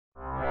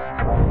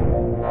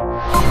So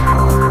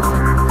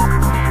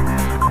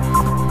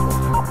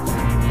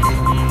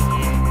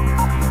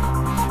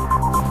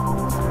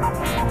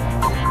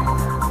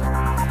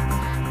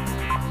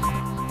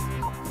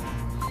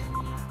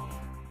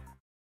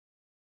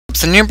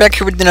we're back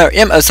here with our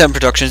MO7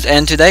 Productions,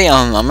 and today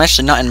I'm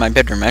actually not in my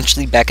bedroom. I'm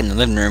actually back in the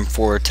living room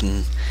for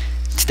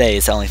today.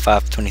 It's only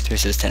 5:23,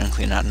 so it's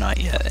technically not night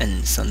yet,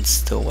 and the sun's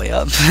still way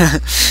up.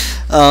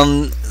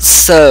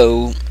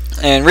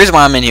 And the reason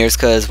why I'm in here is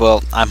because,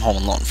 well, I'm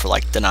home alone for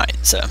like the night.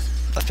 So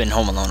I've been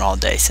home alone all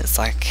day since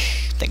like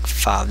I think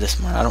 5 this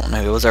morning. I don't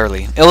know. It was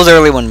early. It was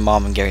early when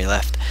Mom and Gary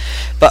left,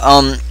 but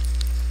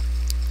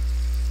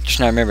just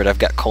now remembered I've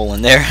got coal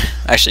in there.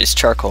 Actually, it's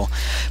charcoal,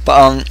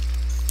 but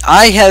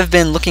I have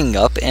been looking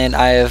up, and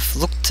I have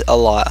looked a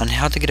lot on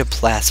how to get a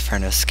blast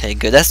furnace. Okay,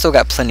 good. That's still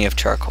got plenty of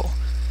charcoal.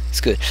 It's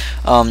good.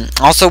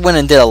 Also went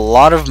and did a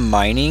lot of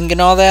mining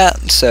and all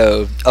that,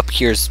 so up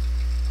here's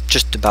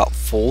just about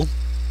full.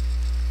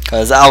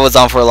 Because I was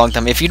on for a long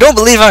time. If you don't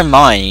believe I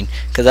mine,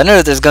 because I know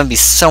that there's going to be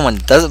someone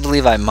that doesn't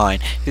believe I mine,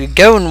 you can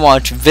go and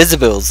watch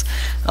Visible's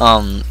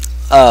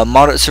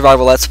Moderate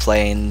Survival Let's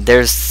Play, and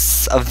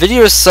there's a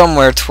video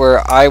somewhere to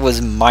where I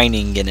was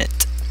mining in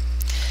it.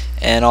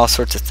 And all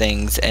sorts of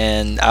things,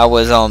 and I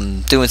was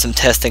doing some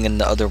testing in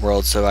the other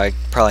world, so I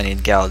probably need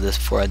to get out of this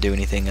before I do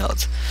anything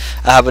else.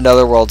 I have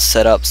another world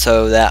set up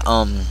so that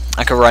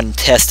I could run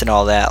tests and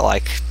all that,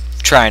 like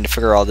trying to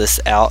figure all this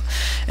out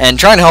and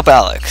trying to help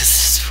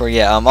Alex. For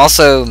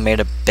also made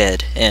a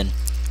bed, and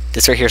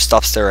this right here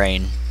stops the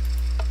rain.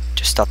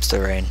 Just stops the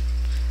rain.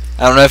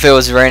 I don't know if it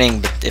was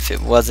raining, but if it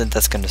wasn't,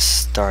 that's gonna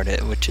start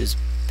it, which is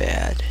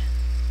bad.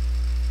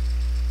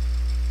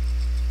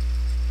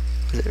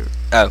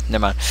 Oh,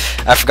 never mind.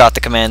 I forgot the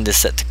command is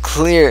set to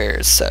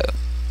clear, so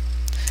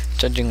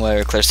judging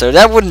weather clear. So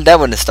that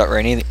wouldn't start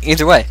raining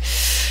either way.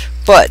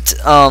 But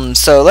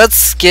so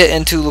let's get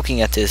into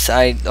looking at this.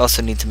 I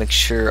also need to make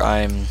sure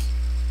I'm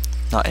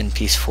not in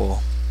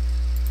peaceful.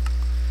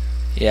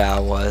 Yeah, I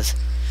was.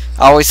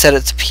 I always set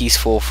it to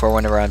peaceful for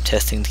whenever I'm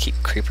testing to keep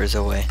creepers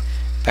away.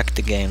 Back to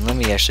the game. Let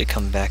me actually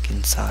come back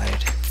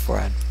inside before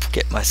I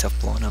get myself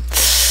blown up.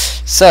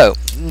 So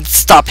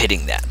stop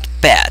hitting that.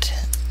 Bad.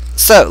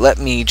 So let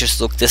me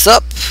just look this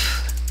up.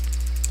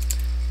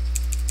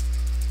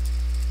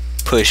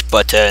 Push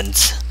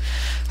buttons.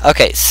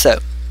 Okay, so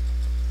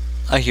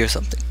I hear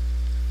something.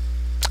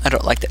 I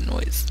don't like that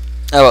noise.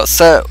 Oh well,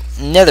 so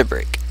nether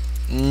brick.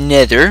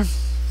 Nether.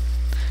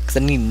 Because I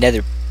need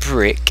nether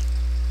brick.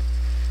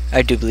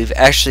 I do believe.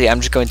 Actually,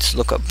 I'm just going to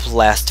look up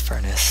blast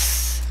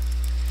furnace.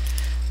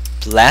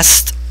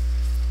 Blast.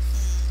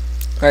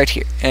 Right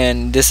here.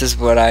 And this is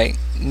what I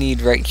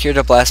need right here,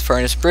 to blast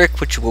furnace brick,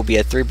 which will be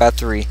a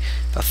 3x3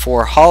 by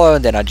 4 hollow,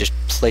 and then I just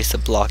place a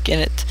block in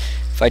it.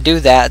 If I do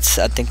that,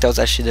 I think that was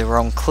actually the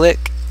wrong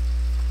click.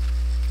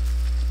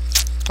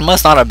 It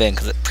must not have been,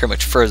 because it pretty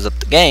much froze up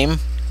the game.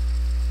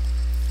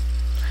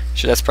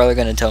 So that's probably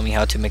going to tell me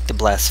how to make the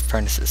blast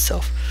furnace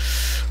itself,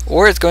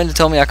 or it's going to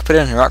tell me I can put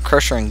it in a rock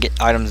crusher and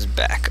get items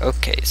back.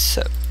 Okay,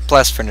 so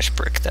blast furnace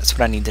brick, that's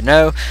what I need to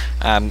know.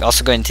 I'm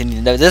also going to need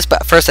to know this,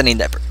 but first I need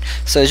that brick.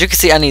 So as you can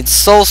see, I need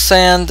soul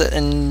sand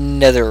and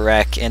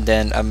netherrack, and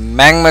then a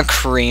magma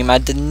cream. I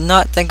did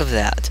not think of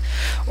that.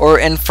 Or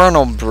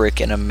infernal brick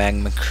and a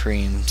magma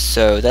cream.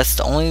 So that's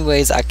the only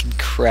ways I can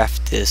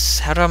craft this.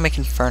 How do I make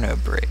inferno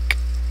brick?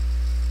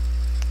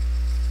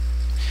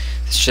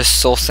 It's just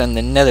soul sand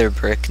and nether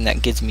brick, and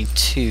that gives me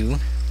 2.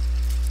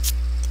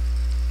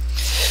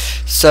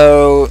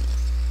 So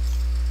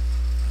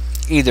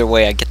either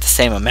way, I get the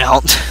same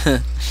amount.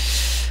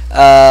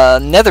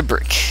 Nether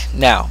brick.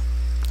 Now,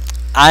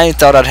 I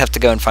thought I'd have to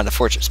go and find the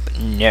fortress, but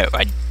no,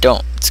 I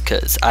don't,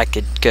 because I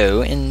could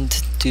go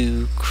and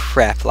do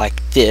crap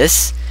like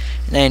this.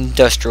 An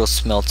industrial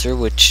smelter,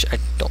 which I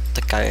don't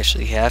think I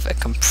actually have. A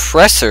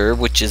compressor,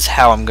 which is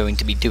how I'm going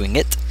to be doing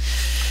it.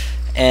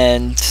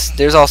 And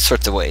there's all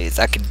sorts of ways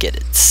I could get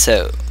it.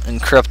 So, and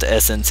corrupt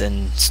essence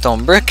and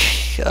stone brick.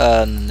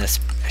 And that's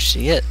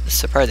actually it. It's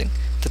surprising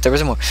that there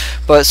was more.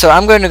 But so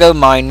I'm going to go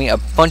mine me a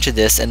bunch of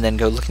this and then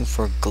go looking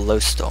for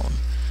glowstone.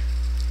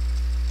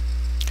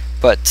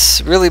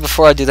 But really,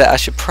 before I do that, I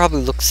should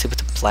probably look to see what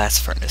the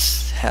blast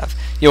furnace have.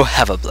 You'll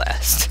have a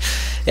blast.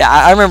 Yeah,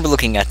 I remember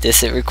looking at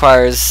this. It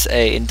requires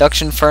a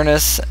induction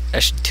furnace,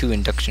 actually 2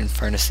 induction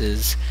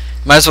furnaces.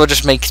 Might as well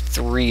just make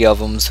 3 of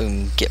them so I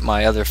can get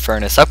my other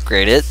furnace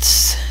upgraded.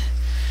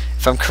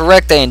 If I'm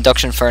correct, the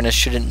induction furnace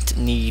shouldn't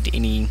need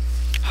any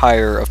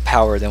higher of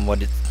power than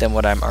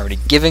what I'm already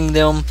giving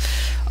them.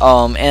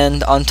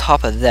 And on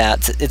top of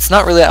that, it's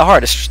not really that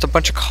hard. It's just a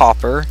bunch of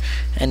copper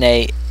and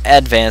a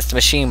advanced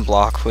machine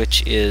block,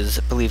 which is,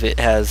 I believe it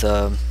has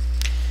a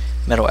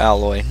metal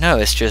alloy. No,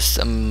 it's just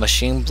a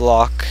machine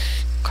block,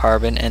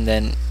 carbon, and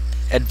then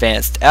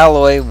advanced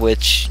alloy,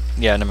 which,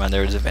 yeah, never mind,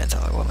 there is advanced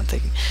alloy. What am I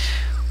thinking?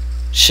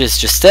 Is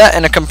just that,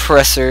 and a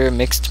compressor,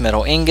 mixed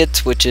metal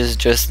ingots, which is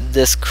just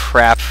this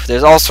crap.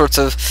 There's all sorts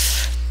of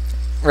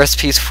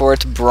recipes for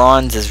it.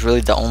 Bronze is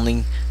really the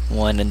only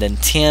one, and then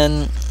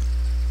tin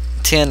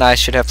I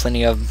should have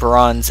plenty of.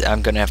 Bronze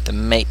I'm gonna have to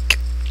make.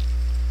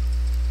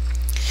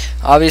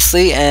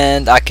 obviously,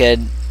 and I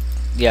could,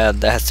 yeah,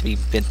 that has to be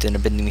bent in a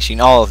bending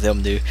machine. All of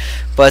them do,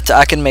 but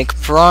I can make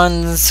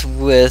bronze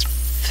with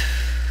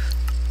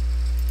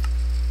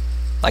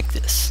like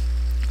this,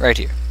 right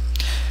here,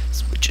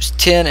 which is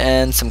tin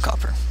and some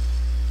copper,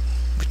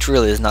 which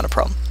really is not a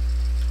problem.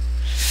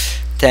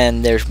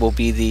 Then there will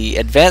be the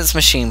advanced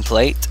machine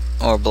plate,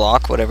 or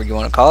block, whatever you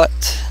want to call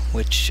it,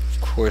 which of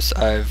course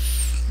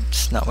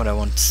it's not what I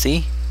want to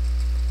see.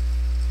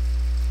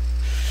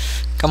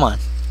 Come on.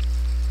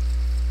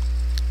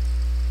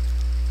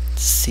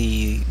 Let's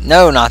see,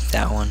 no, not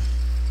that one.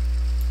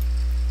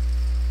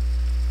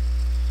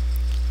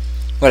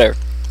 Whatever.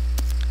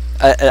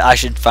 I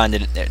should find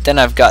it there. Then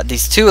I've got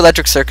these two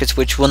electric circuits,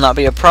 which will not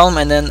be a problem,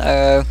 and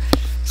then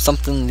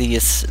something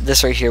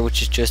this right here,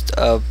 which is just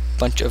a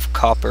bunch of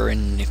copper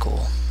and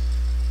nickel,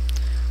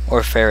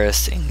 or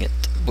ferrous ingot,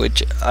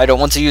 which I don't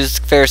want to use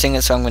ferrous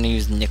ingot, so I'm going to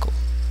use nickel.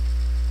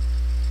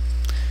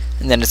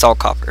 And then it's all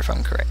copper, if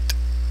I'm correct.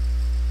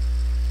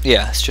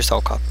 Yeah, it's just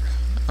all copper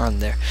on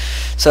there.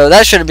 So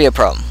that shouldn't be a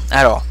problem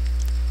at all.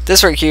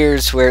 This right here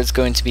is where it's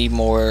going to be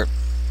more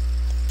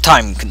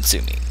time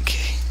consuming.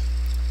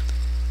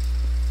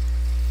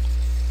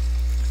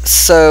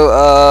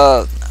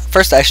 So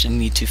first I actually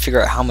need to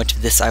figure out how much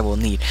of this I will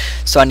need.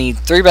 So I need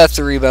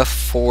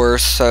 3x3x4,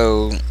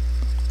 so,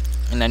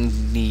 and I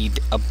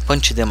need a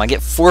bunch of them. I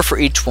get 4 for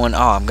each one. Oh,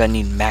 I'm gonna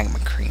need magma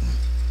cream.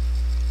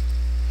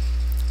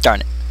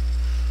 Darn it.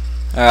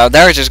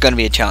 There's just gonna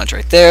be a challenge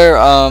right there.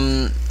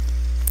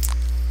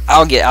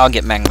 I'll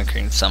get magma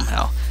cream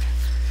somehow.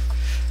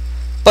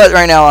 But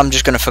right now I'm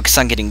just gonna focus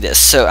on getting this.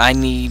 So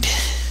I'm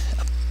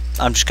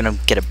just gonna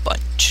get a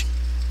bunch.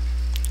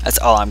 That's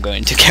all I'm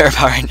going to care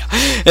about right now.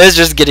 It's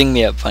just getting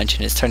me a bunch,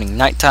 and it's turning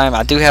nighttime.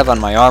 I do have on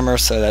my armor,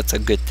 so that's a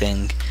good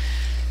thing.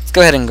 Let's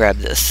go ahead and grab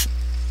this.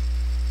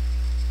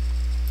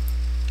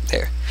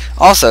 There.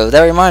 Also,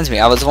 that reminds me,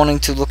 I was wanting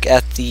to look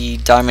at the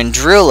diamond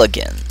drill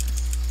again,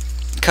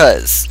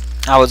 because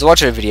I was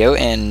watching a video,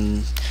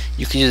 and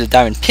you can use a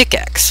diamond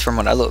pickaxe from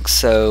what I look.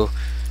 So,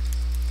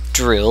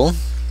 drill.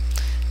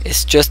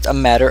 It's just a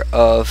matter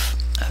of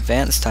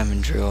advanced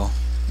diamond drill.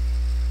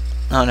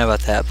 I don't know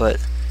about that,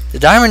 but the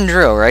diamond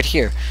drill right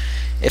here.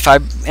 If I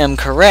am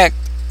correct,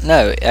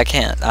 no, I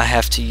can't. I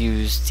have to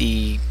use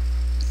the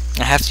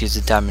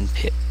diamond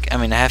pick. I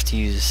mean, I have to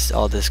use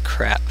all this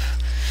crap.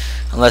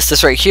 Unless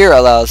this right here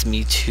allows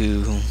me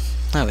to.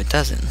 No, it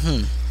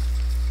doesn't.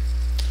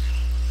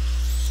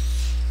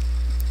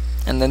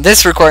 And then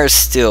this requires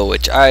steel,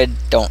 which I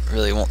don't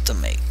really want to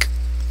make.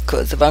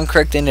 Because if I'm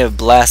correct, I need a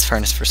blast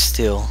furnace for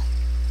steel.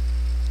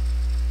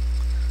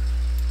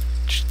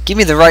 Just give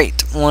me the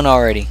right one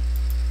already.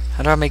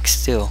 How do I make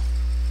steel?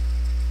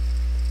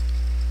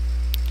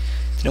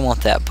 Didn't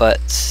want that,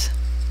 but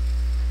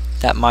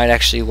that might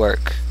actually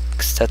work.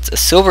 Because that's a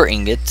silver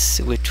ingot,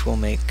 which will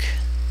make.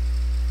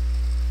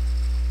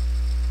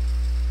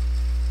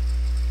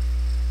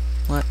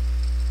 What?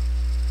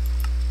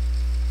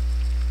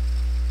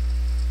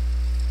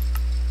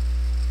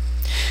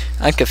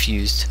 I'm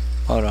confused.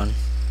 Hold on.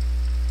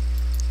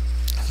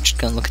 I'm just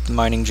gonna look at the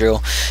mining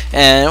drill.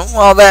 And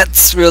while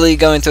that's really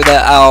going through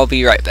that, I'll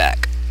be right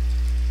back.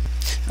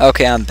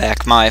 Okay, I'm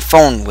back. My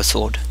phone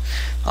whistled.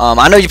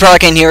 I know you probably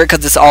can't hear it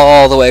because it's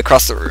all the way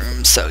across the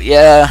room. So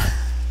yeah,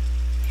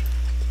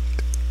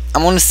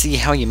 I want to see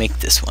how you make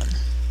this one.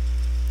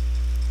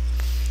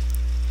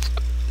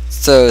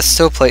 So a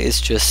steel plate is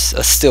just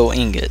a steel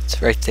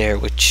ingot right there,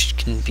 which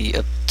can be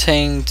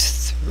obtained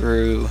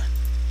through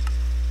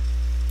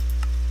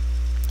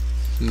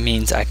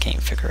means I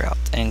can't figure out.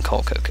 And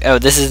coal coke. Oh,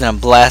 this isn't a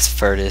blast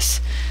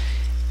furnace.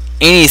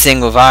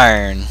 Anything with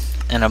iron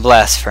in a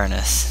blast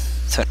furnace.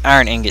 So an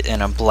iron ingot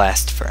in a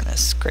blast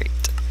furnace. Great.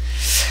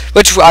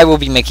 Which I will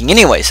be making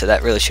anyway, so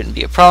that really shouldn't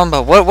be a problem.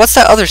 But what's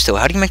that other steel?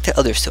 How do you make that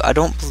other steel? I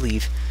don't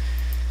believe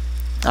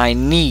I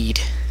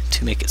need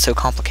to make it so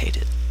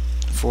complicated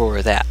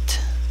for that.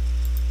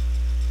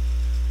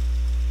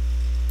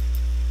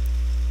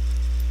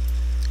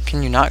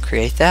 Can you not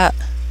create that?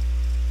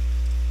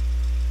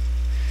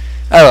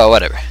 Oh, well,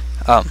 whatever.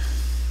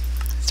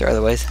 Is there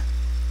other ways?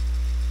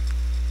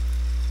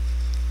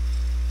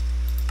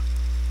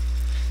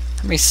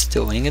 How many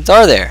steel ingots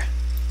are there?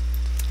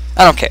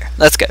 I don't care.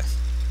 Let's go.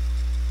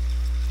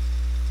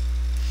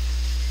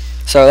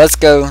 So let's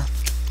go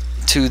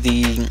to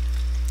the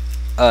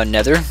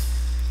nether.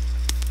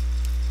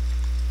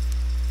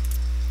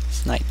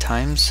 It's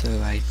nighttime,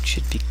 so I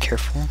should be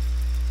careful.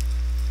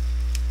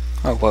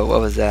 Oh, what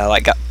was that? I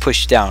like got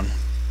pushed down.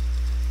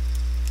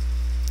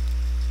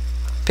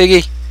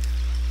 Piggy.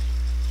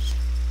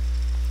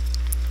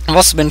 I've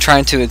also been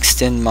trying to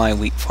extend my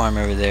wheat farm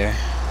over there.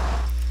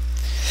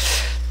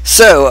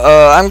 So,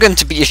 I'm going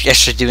to be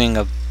actually doing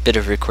a bit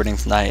of recording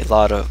tonight. A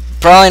lot of,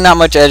 probably not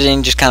much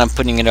editing, just kind of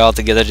putting it all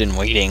together and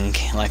waiting,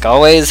 like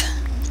always.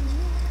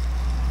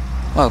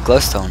 Oh,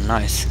 glowstone,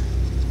 nice.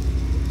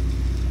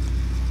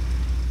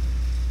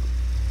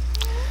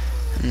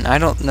 And I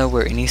don't know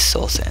where any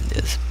soul sand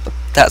is, but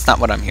that's not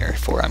what I'm here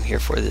for. I'm here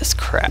for this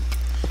crap.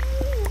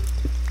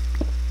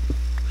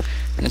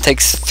 And it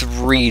takes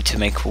 3 to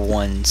make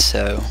 1,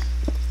 so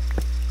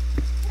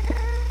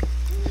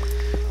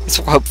this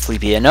will hopefully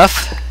be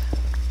enough.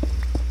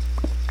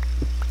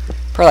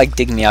 Probably like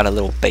dig me out a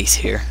little base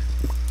here.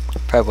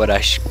 Probably what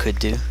I could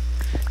do.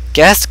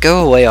 Gas,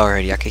 go away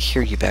already. I could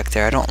hear you back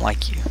there. I don't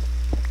like you.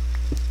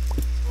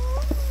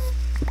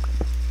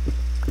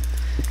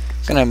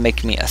 Gonna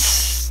make me a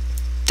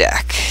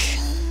stack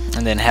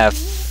and then have,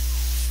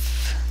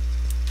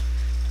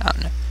 I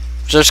don't know,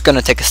 just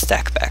gonna take a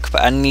stack back,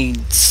 but I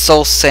need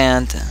soul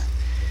sand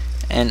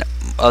and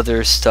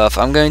other stuff.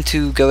 I'm going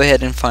to go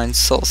ahead and find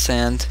soul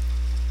sand.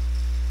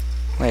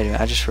 Wait a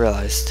minute, I just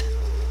realized.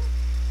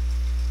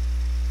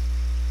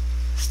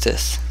 What's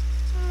this?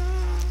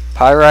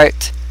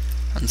 Pyrite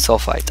and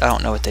sulfite. I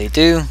don't know what they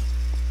do.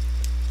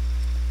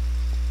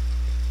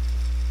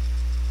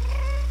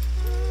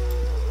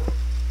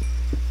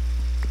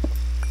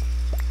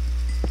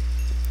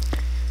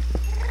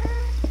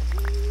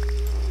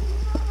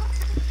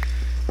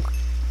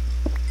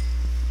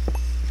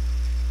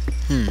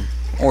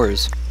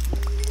 Ores.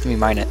 Let me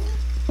mine it.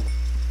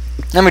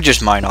 Let me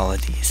just mine all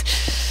of these.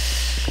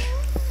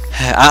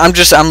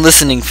 I'm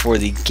listening for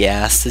the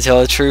gas, to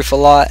tell the truth, a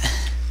lot.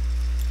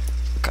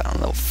 Got on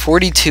level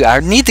 42. I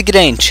need to get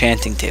an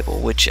enchanting table,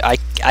 which I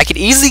could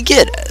easily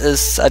get.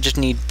 I just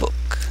need book.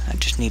 I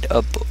just need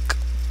a book.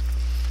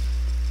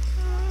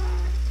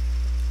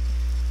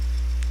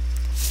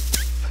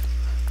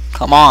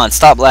 Come on,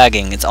 stop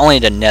lagging. It's only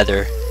the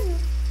nether.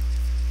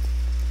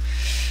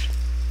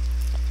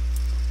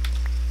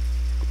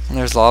 And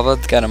there's lava.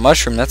 It's got a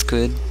mushroom. That's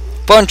good.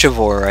 Bunch of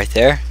ore right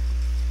there.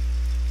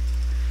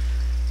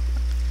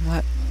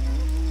 What?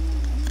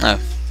 Oh.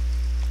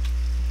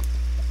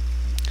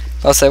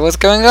 I'll say, what's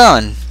going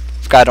on?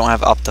 I don't have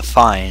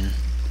Optifine.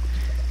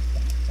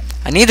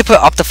 I need to put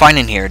Optifine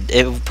in here.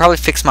 It will probably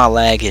fix my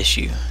lag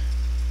issue.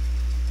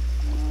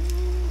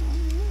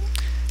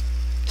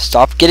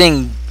 Stop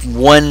getting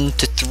 1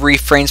 to 3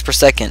 frames per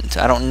second.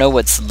 I don't know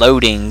what's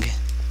loading.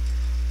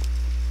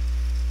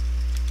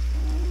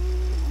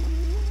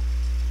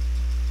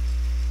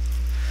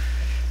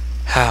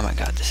 Oh my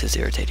god, this is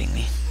irritating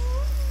me.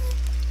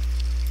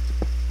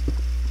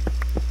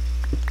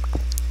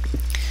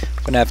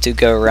 I'm gonna have to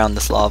go around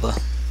this lava.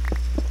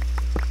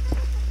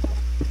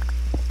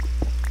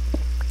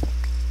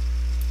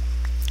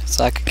 It's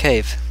like a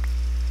cave.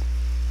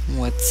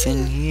 What's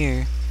in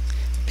here?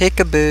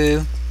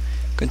 Peekaboo.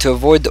 Going to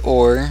avoid the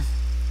ore.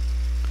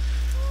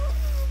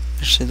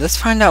 Actually, let's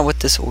find out what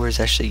this ore is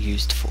actually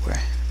used for.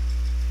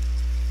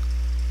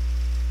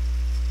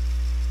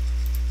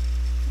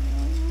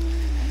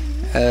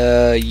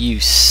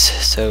 Use.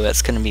 So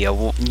that's gonna be a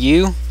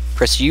U.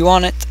 Press U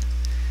on it.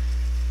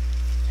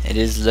 It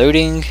is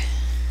loading.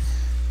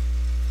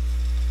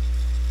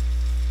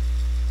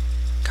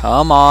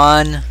 Come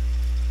on.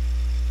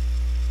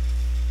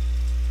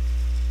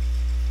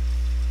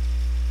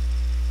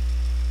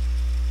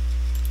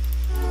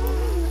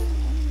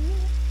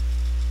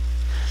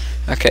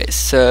 Okay,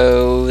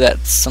 so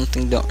that's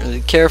something don't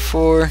really care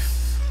for.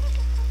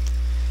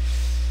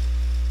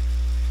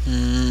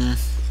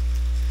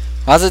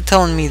 Why is it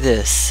telling me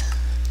this?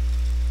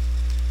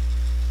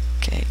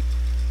 Okay.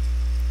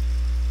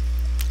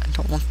 I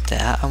don't want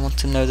that. I want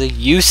to know the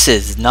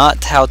uses,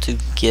 not how to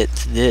get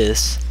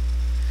this.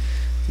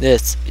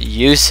 This.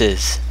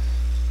 Uses.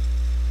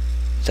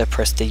 I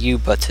press the U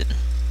button.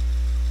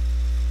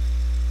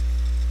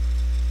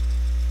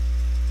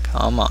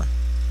 Come on.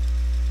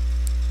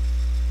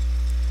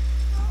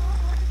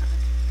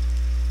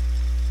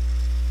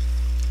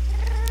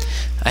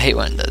 I hate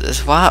when it does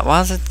this.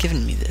 Why is it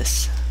giving me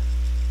this?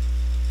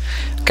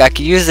 Okay, I could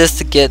use this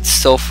to get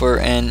sulfur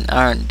and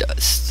iron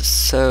dust.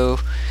 So,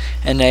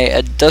 and a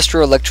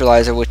industrial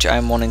electrolyzer, which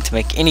I'm wanting to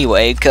make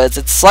anyway, because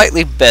it's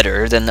slightly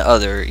better than the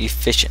other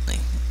efficiently.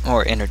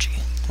 Or energy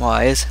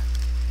wise.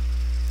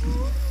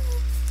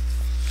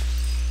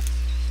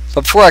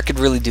 But before I could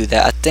really do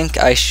that, I think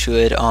I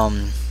should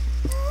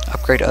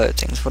upgrade other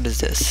things. What is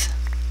this?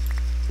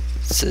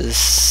 This is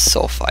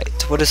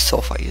sulfite. What is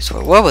sulfite used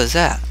for? What was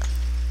that?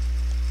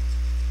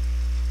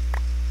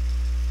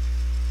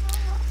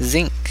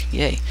 Zinc,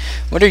 yay.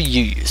 What are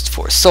you used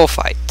for?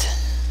 Sulfite.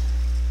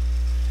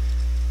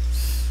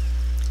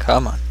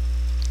 Come on.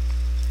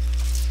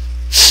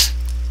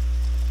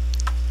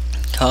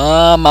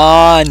 Come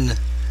on.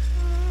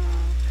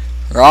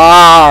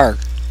 Rawr.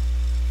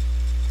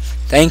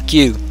 Thank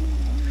you.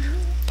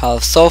 Pile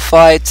of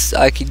sulfites.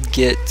 I could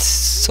get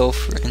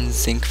sulfur and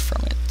zinc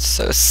from it.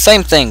 So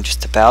same thing,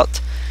 just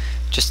about.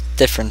 Just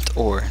different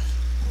ore.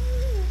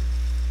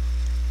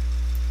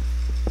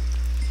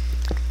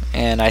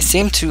 And I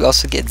seem to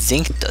also get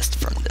zinc dust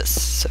from this,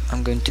 so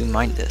I'm going to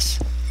mine this.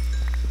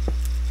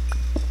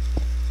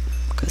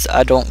 Because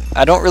I don't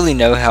really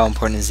know how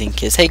important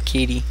zinc is. Hey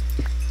kitty.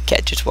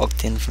 Cat just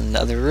walked in from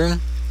the other room.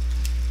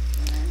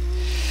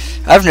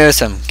 I've noticed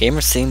some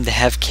gamers seem to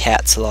have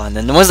cats a lot, and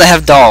then the ones that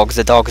have dogs,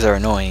 the dogs are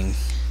annoying.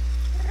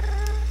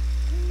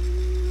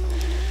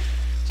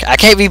 I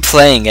can't be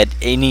playing at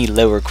any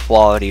lower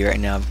quality right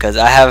now because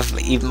I have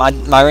even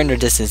my render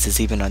distance is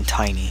even on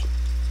tiny.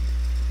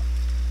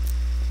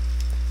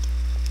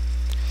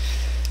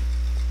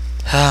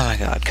 Oh my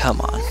god,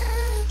 come on.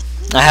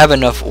 I have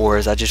enough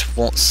ores, I just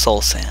want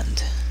soul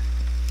sand.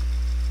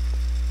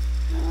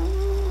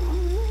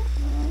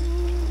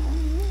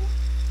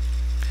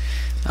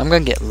 I'm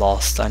gonna get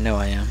lost, I know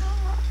I am.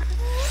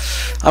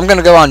 I'm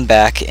gonna go on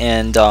back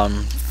and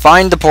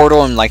find the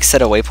portal and like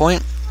set a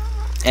waypoint.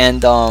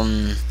 And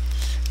now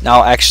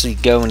I'll actually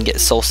go and get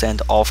soul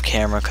sand off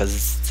camera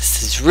because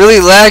this is really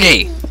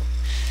laggy.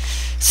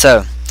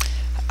 So,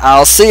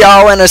 I'll see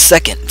y'all in a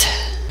second.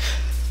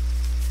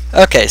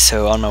 Okay,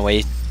 so on my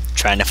way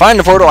trying to find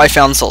the portal, I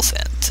found soul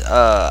sand.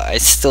 I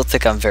still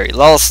think I'm very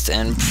lost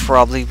and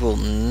probably will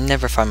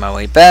never find my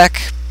way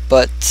back,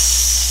 but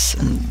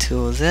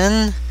until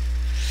then,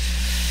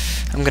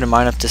 I'm gonna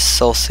mine up this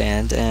soul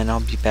sand and I'll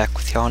be back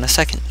with y'all in a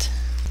second.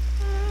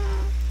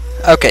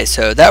 Okay,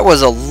 so that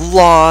was a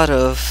lot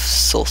of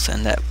soul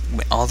sand that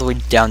went all the way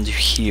down to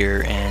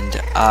here, and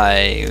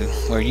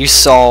where you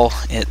saw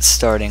it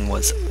starting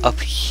was up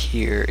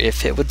here.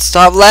 If it would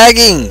stop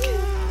lagging!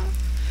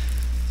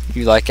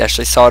 You like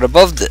actually saw it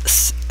above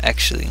this,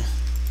 actually.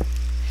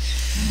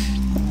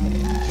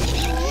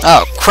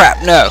 Oh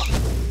crap, no!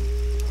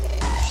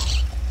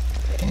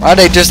 Why are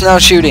they just now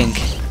shooting?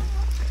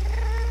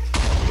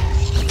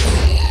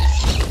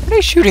 Where are they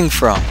shooting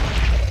from?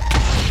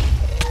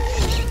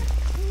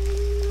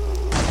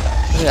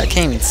 I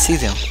can't even see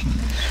them.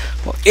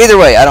 Well, either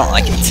way, I don't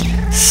like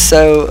it.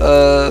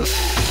 So,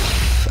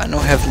 I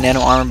don't have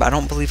nano armor, but I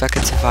don't believe I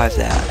could survive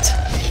that.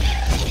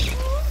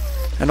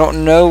 I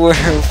don't know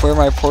where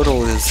my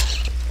portal is.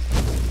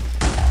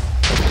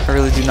 I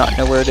really do not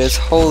know where it is.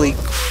 Holy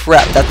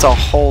crap, that's a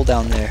hole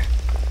down there.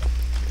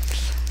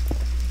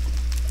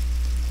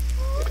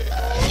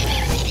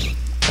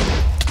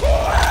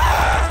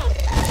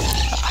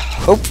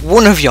 I hope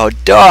one of y'all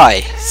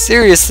die.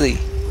 Seriously.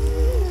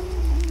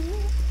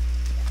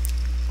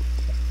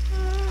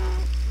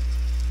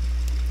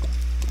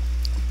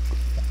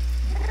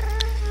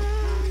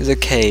 There's a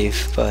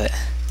cave, but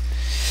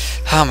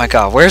oh my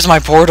god, where's my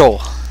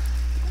portal?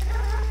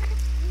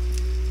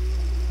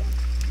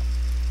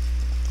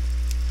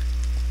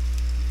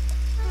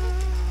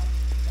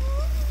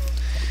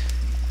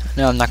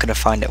 No, I'm not gonna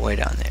find it way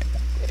down there.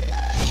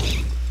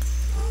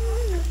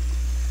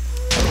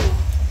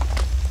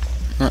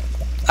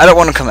 I don't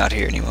want to come out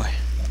here anymore.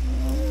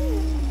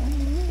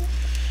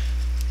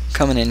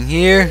 Coming in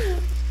here,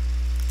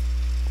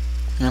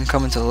 and I'm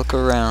coming to look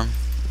around.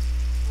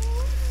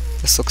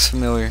 This looks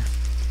familiar.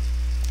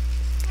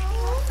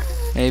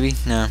 Maybe?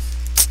 No.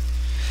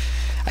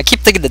 I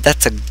keep thinking that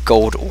that's a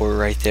gold ore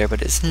right there,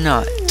 but it's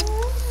not.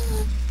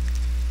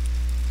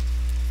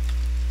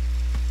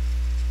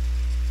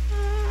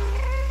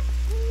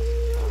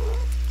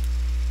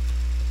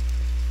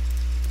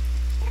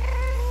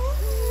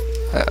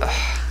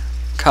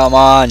 Come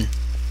on.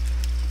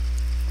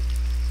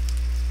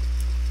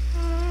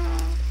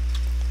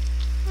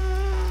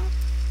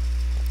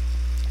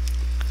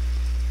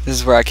 This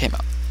is where I came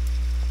out.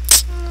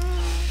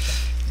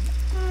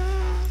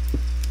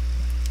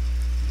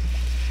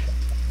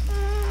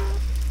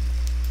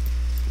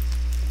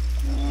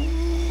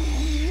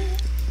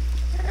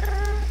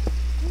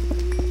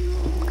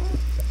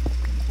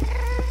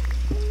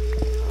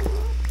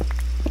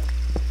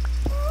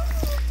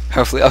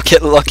 Hopefully I'll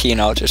get lucky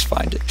and I'll just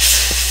find it.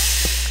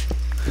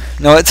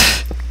 No,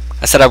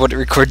 I said I wouldn't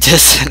record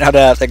this, now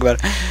that I think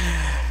about it.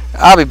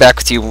 I'll be back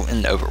with you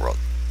in the overworld.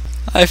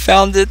 I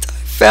found it. I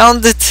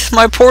found it.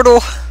 My portal.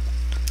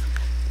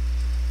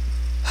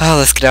 Oh,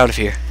 let's get out of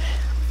here.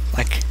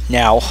 Like,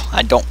 now.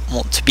 I don't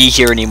want to be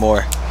here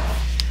anymore.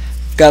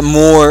 Got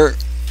more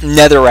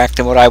netherrack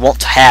than what I want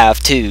to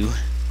have, too.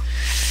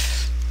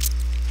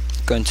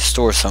 I'm going to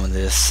store some of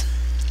this.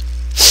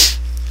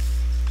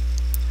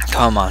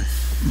 Come on.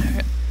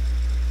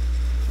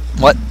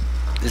 What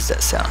is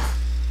that sound?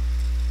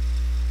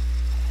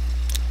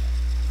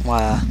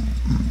 Wow.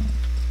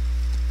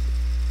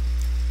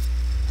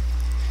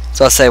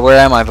 So I'll say, where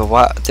am I? But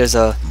why? There's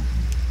a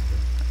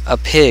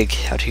pig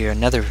out here.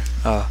 Another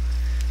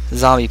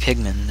zombie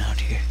pigman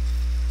out here.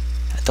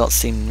 That don't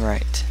seem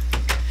right.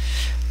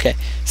 Okay.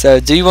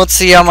 So do you want to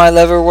see how my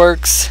lever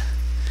works?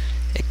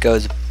 It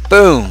goes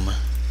boom.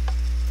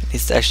 It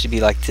needs to actually be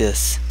like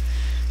this,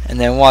 and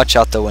then watch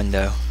out the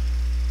window.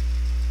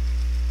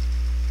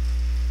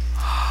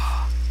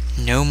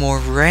 No more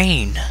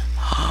rain.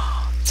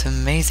 It's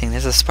amazing.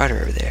 There's a spider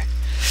over there.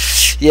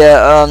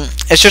 Yeah,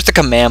 it's just a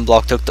command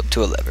block hooked up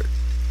to a lever.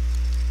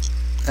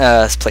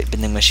 This plate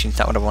bending machine's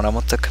not what I want. I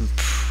want the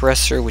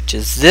compressor, which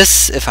is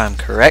this, if I'm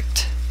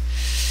correct.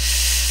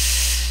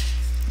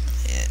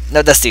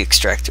 No, that's the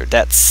extractor.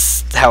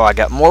 That's how I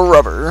got more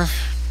rubber.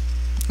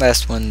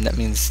 Last one, that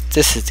means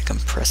this is the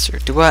compressor.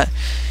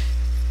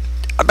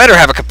 I better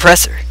have a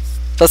compressor.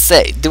 Let's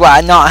say, do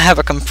I not have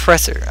a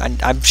compressor?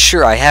 I'm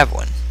sure I have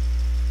one.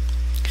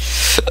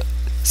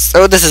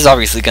 So this is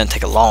obviously going to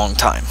take a long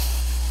time.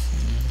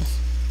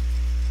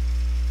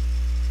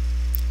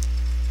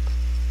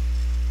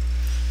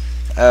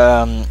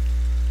 I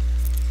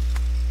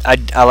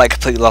like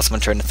completely lost my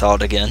train of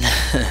thought again.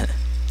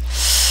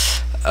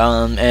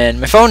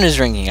 And my phone is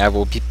ringing. I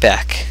will be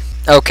back.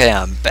 Okay,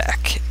 I'm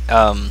back.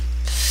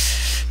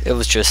 It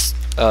was just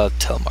a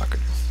telemarketer.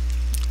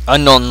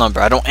 Unknown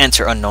number. I don't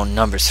answer unknown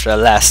numbers for the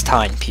last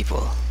time,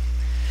 people.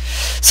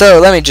 So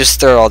let me just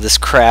throw all this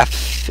crap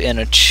in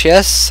a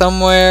chest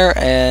somewhere,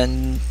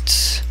 and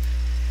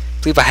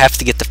I believe I have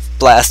to get the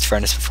blast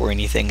furnace before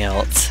anything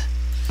else.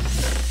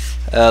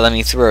 Let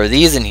me throw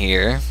these in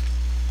here.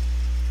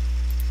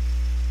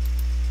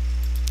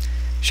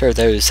 Sure,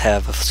 those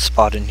have a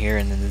spot in here,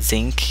 and then the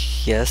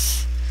zinc,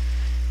 yes.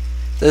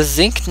 Does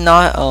zinc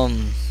not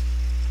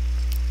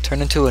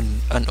turn into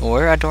an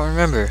ore? I don't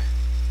remember.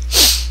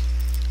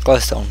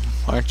 Glowstone,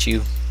 aren't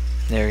you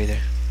in there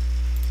either?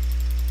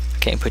 I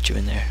can't put you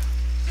in there.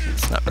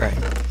 It's not right.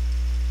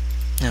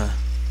 No.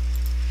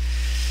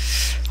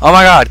 Oh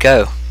my god,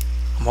 go.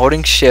 I'm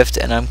holding shift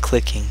and I'm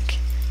clicking.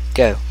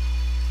 Go.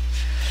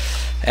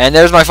 And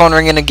there's my phone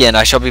ringing again.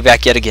 I shall be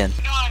back yet again.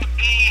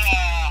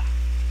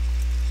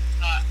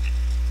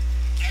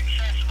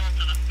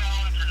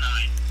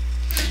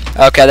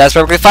 Okay, that's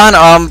perfectly fine.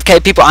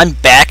 Okay, people, I'm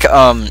back.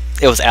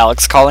 It was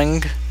Alex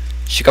calling.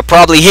 She could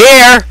probably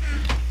hear.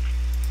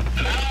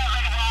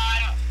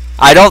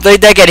 I don't think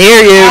they can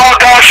hear you.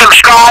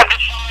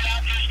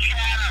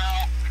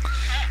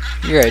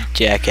 You're a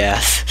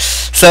jackass.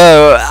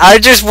 So, I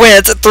just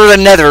went through the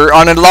nether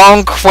on a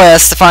long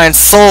quest to find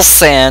soul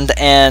sand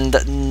and,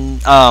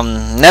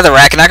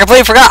 netherrack, and I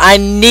completely forgot I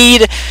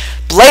need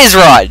blaze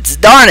rods.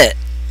 Darn it.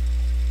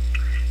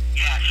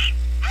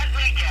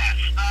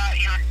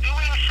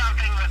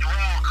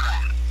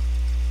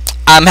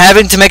 I'm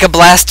having to make a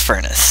blast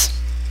furnace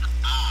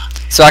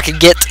so I can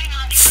get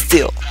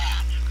steel.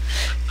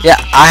 Yeah,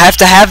 I have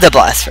to have the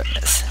blast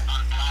furnace.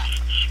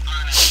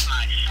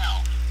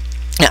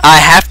 I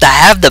have to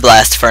have the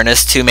blast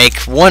furnace to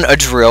make a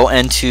drill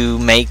and to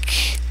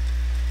make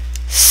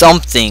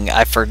something.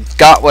 I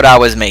forgot what I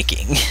was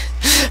making.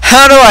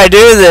 How do I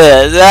do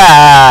this?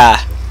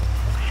 Ah.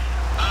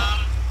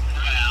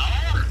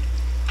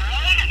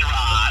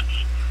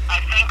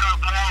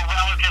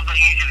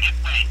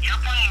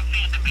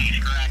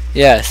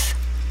 Yes.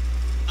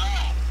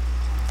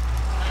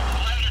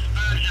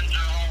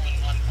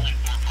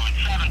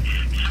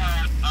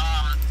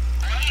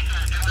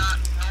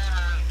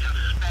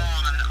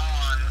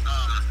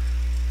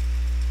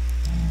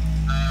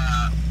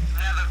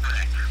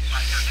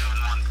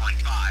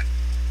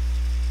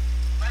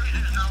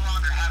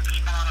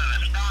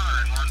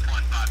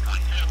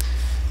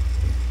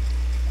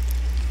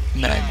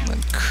 Magma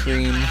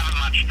cream.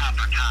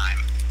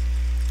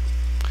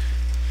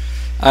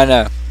 I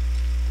know.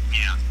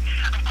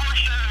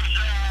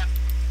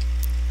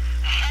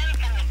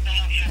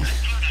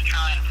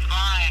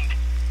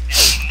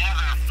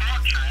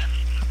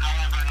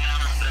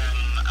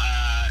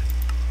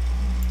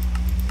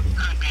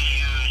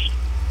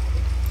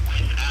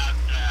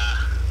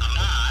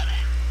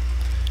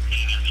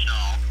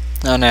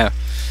 Oh no.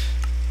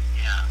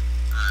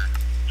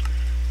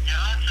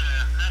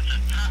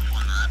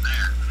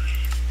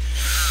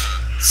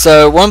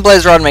 So one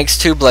blaze rod makes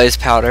 2 blaze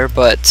powder,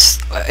 but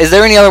is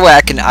there any other way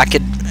I could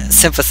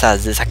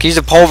synthesize this? I could use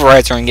a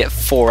pulverizer and get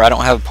 4. I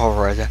don't have a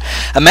pulverizer.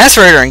 A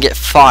macerator and get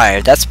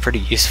 5. That's pretty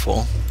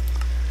useful.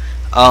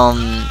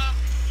 I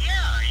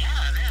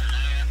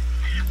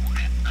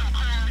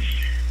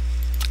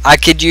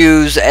could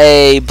use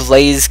a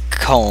blaze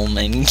comb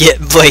and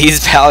get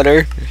blaze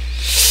powder.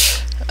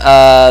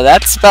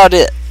 That's about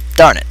it.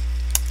 Darn it.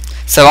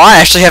 So I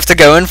actually have to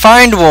go and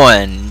find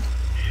one.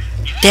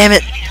 Damn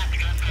it.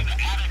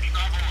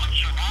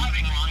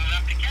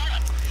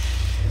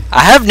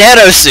 I have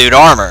nanosuit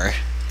armor.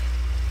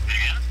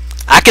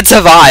 I could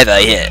survive a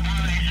hit.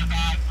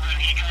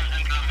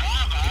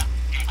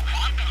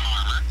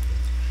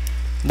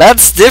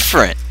 That's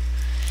different.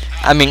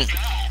 I mean,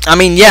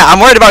 yeah, I'm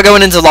worried about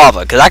going into lava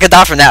because I could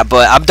die from that,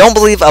 but I don't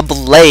believe a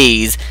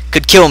blaze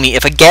could kill me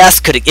if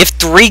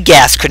 3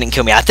 gas couldn't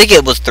kill me. I think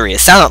it was 3. It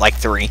sounded like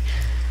 3.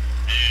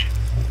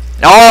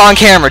 And all on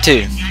camera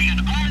too.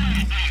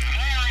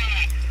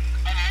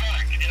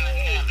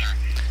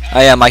 Oh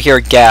yeah, I hear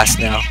gas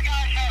now.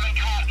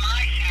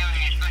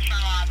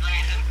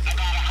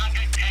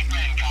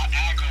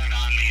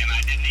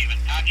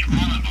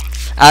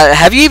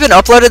 Have you even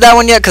uploaded that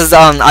one yet? Cause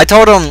I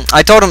told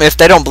them if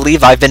they don't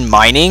believe I've been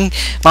mining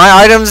my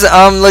items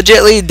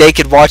legitly, they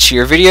could watch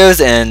your videos,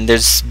 and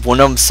there's one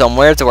of them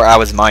somewhere to where I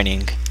was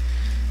mining.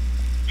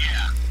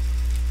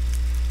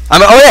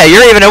 Oh yeah,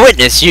 you're even a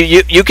witness.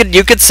 You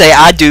could say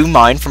I do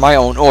mine for my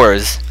own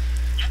ores.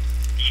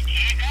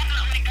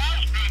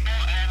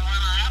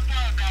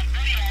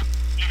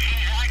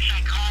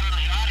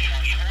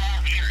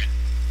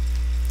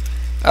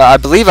 I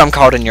believe I'm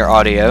caught in your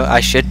audio. I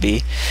should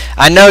be.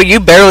 I know you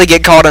barely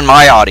get caught in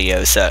my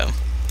audio, so.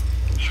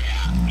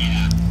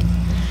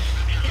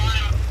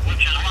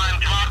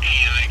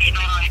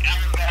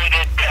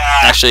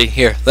 Actually,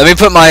 here. Let me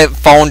put my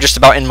phone just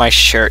about in my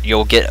shirt.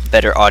 You'll get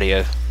better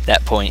audio at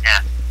that point.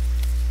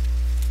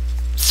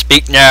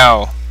 Speak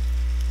now.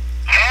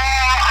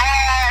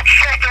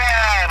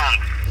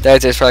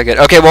 That's probably good.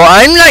 Okay, well,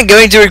 I'm not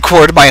going to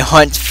record my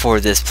hunt for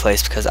this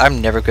place because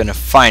I'm never going to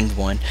find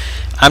one.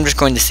 I'm just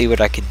going to see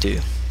what I could do.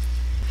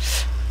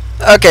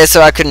 Okay,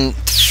 so I couldn't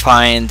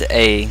find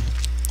a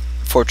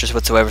fortress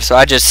whatsoever, so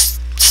I just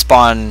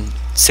spawned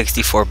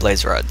 64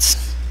 blaze rods.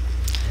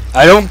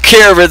 I don't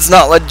care if it's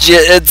not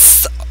legit.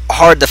 It's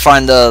hard to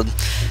find the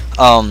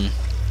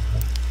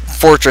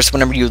fortress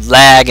whenever you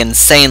lag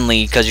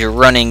insanely because you're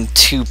running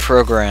 2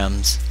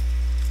 programs.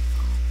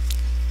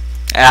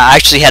 I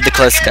actually had the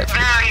close cut.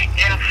 Very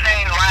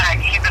insane lag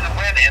even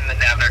when in the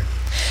nether.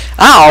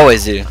 I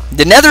always do.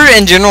 The nether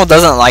in general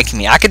doesn't like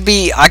me. I could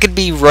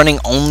be running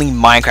only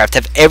Minecraft,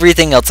 have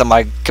everything else on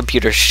my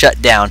computer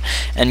shut down,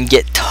 and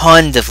get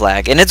tons of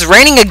lag. And it's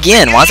raining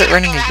again. Why is it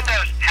raining again?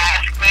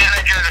 Task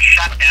manager to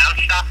shut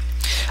down stuff?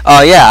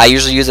 Oh yeah, I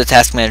usually use a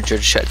task manager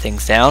to shut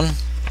things down.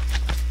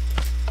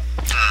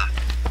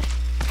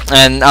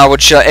 And I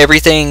would shut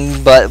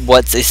everything but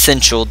what's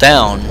essential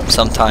down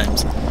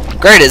sometimes.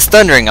 Great, it's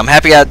thundering. I'm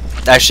happy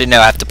actually no,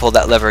 I have to pull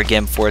that lever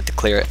again for it to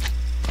clear it.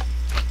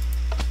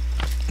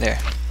 There.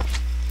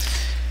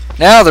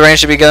 Now the rain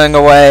should be going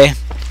away.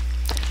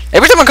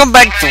 Every time I come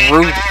back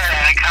through...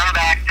 I come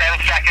back 10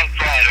 seconds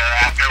later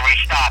after we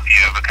stop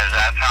you because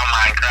that's how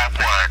Minecraft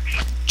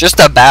works. Just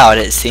about,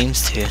 it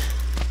seems to.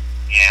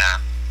 Yeah.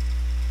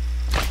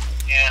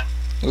 Yeah.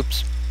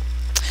 Oops.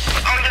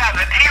 Oh yeah,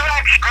 the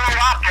T-Rex grew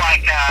up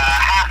like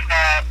half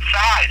the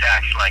size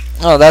actually.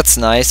 Oh, that's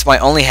nice. Why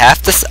only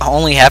half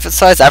its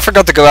size? I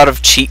forgot to go out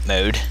of cheat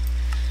mode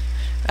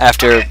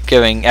after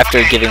giving my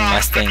things. The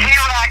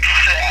T-Rex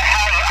has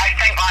I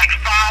think like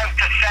 5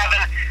 to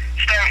 7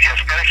 stages.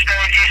 First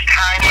stage is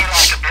tiny,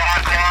 like a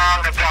block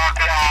long, a block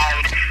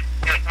wide.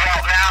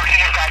 Well, now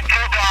he's like 2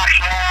 blocks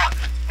long,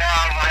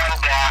 1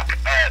 block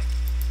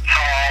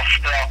tall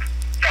still.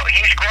 So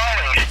he's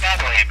growing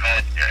steadily,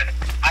 but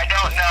I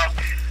don't know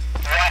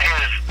what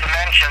his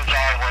dimensions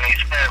are when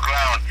he's full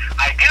grown.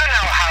 I do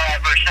know,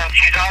 however, since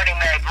he's already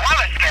made 1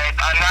 escape,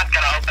 I'm not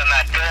going to open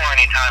that door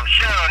anytime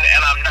soon,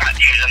 and I'm not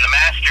using the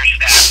master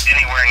staff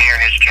anywhere near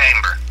his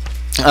chamber.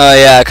 Oh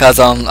yeah, because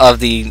of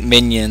the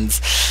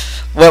minions.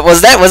 What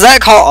was that? Was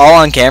that caught all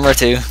on camera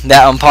too?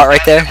 That part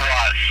right there? Yes,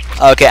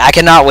 it was. Okay, I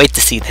cannot wait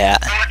to see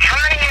that.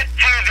 Returning it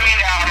to the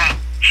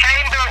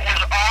chamber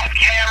was off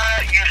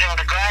camera using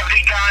the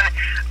gravity gun,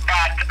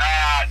 but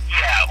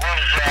yeah,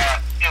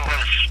 it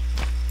was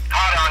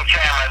caught on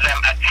camera, them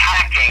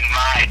attacking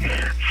my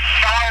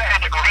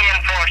solid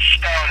reinforced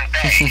stone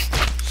base.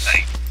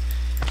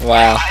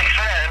 Wow. I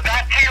swear, if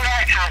that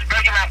T-Rex was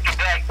big enough to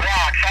break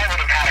blocks, I would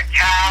have had a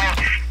cow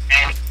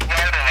and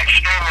wrote an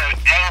extremely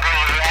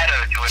angry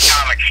letter to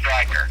Atomic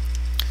Striker.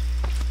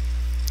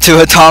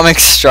 To Atomic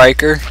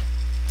Striker?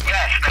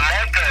 Yes, the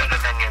maker of the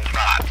Minions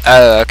mod.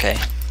 Oh, okay.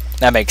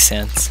 That makes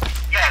sense.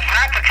 Yeah, it's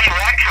not the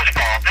T-Rex's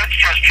fault, it's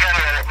just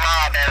general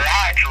mob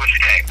AI to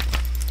escape.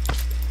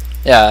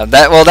 Yeah,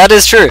 that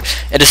is true.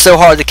 It is so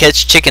hard to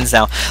catch chickens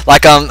now.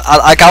 Like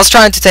I was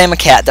trying to tame a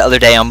cat the other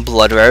day on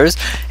Blood Rose,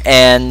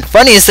 and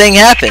funniest thing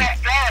happened. I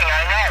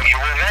know, you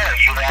were there,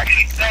 you were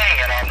actually saying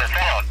it on the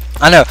phone.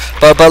 I know,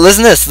 but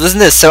listen to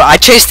this. So I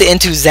chased it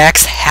into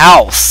Zach's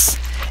house,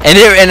 and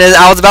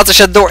I was about to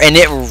shut the door, and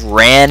it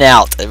ran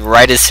out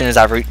right as soon as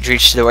I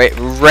reached the door. It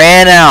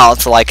ran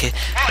out like. Even if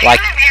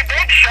you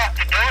did shut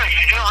the door,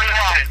 you do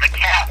realize the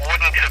cat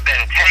wouldn't have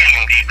been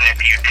tamed even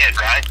if you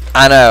did, right?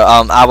 I know.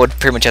 I would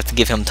pretty much have to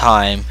give him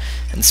time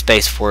and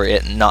space for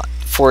it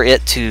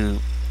to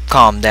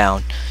calm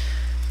down.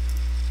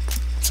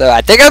 So I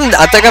think I'm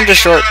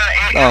just short.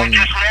 It would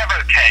just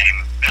never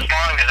tame as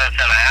long as it's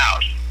in a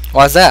house.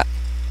 Why's that?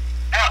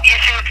 Well, you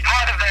see, it's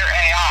part of their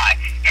AI.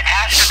 It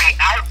has to be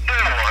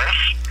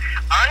outdoors,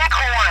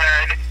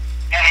 uncornered,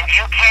 and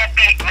you can't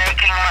be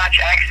making much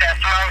excess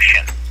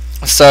motion.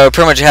 So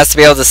pretty much it has to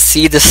be able to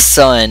see the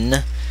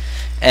sun,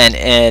 and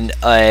in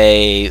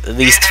at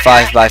least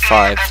 5x5. It has to be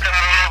able to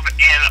move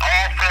in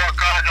all 4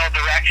 cardinal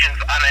directions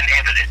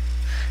uninhibited.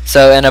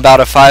 So in about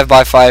a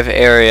 5x5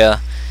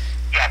 area,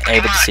 Yeah,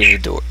 able to see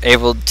the door,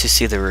 able to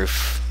see the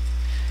roof.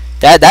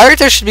 That right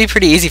there should be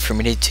pretty easy for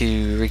me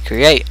to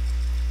recreate.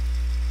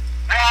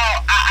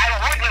 Well, I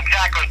wouldn't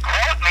exactly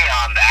quote me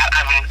on that.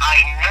 I mean,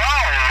 I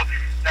know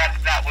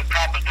that would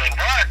probably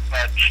work,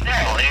 but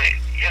still,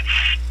 it's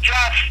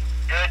just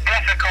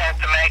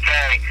difficult to make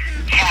a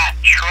cat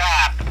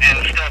trap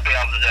and still be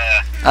able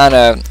to... I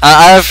know.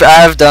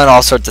 I've done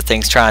all sorts of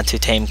things trying to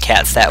tame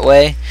cats that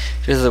way.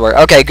 It doesn't work.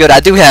 Okay, good. I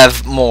do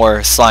have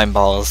more slime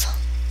balls.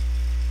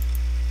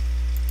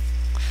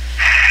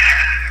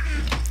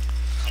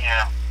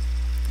 Yeah.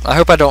 I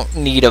hope I don't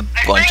need a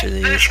bunch of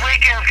these. This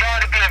weekend's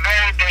going to be a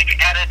very big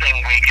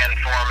editing weekend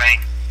for me.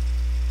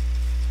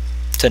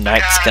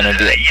 Tonight's gonna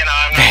be You know,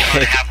 I'm not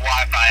going to have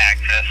Wi-Fi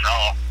access,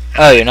 so...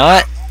 Oh, you're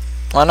not?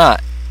 Why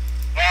not?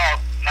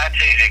 Well, that's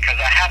easy, because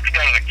I have to go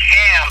to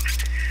camp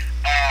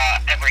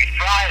every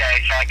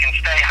Friday, so I can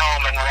stay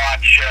home and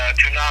watch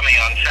Toonami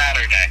on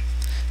Saturday.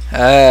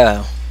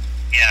 Oh.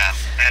 Yeah,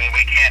 and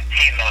we can't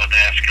T-load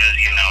this because,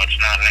 you know, it's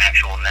not an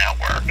actual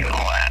network and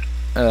all that.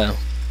 Oh.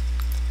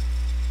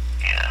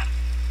 Yeah.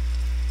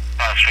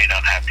 Plus, we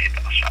don't have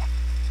people, so.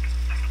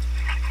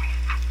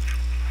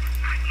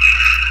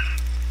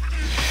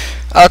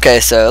 Okay,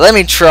 so let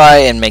me try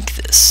and make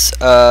this.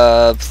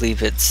 I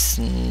believe it's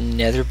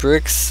nether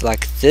bricks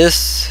like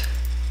this.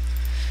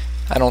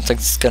 I don't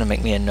think it's gonna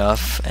make me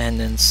enough. And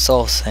then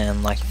soul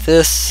sand like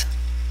this.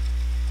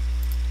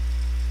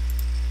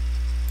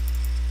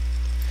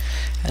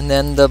 And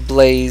then the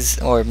blaze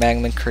or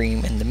magma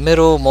cream in the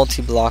middle,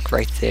 multi-block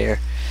right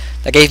there.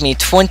 That gave me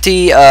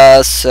 20,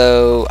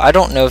 so I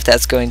don't know if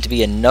that's going to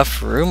be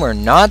enough room or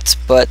not,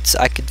 but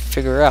I could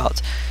figure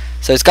out.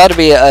 So it's got to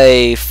be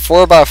a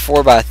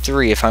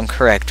 4x4x3 if I'm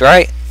correct,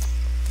 right?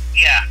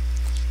 Yeah.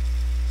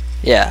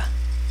 Yeah.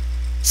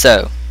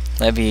 So,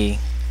 maybe...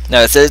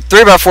 No, it's a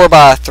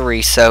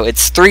 3x4x3, so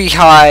it's 3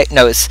 high...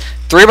 No, it's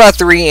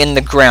 3x3 in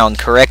the ground,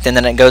 correct? And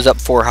then it goes up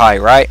 4 high,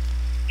 right?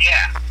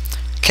 Yeah.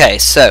 Okay,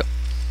 so...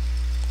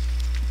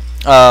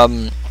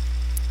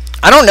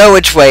 I don't know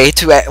which way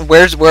to...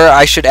 where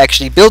I should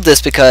actually build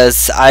this,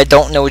 because I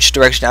don't know which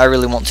direction I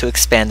really want to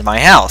expand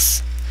my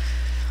house.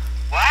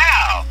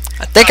 Wow.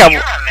 I think you're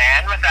a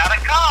man without a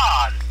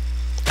cause.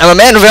 I'm a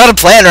man without a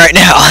plan right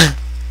now.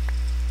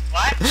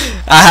 What?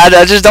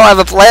 I just don't have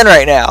a plan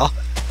right now.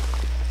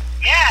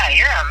 Yeah,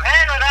 you're a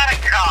man without a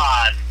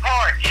cause.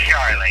 Poor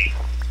Charlie.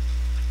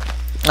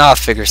 I'll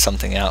figure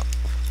something out.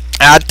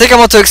 I think I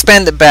want to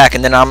expand it back,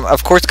 and then I'm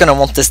of course gonna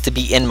want this to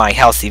be in my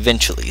house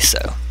eventually.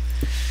 So.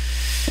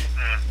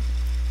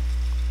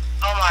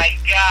 Oh my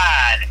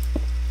God.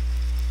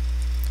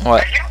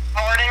 What? Are you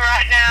recording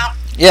right now?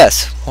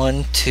 Yes.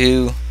 1,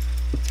 2,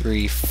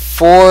 3,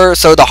 4.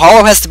 So the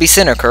hollow has to be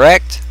center,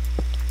 correct?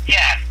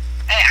 Yes.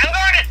 Hey, I'm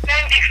going to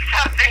send you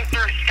something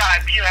through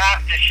Skype. You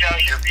have to show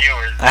your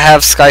viewers. I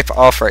have Skype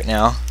off right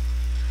now.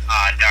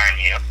 Aw, darn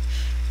you.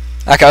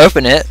 I can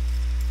open it.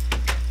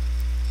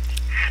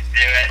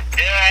 Do it.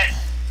 Do it.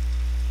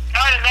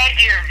 Try to make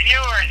your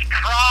viewers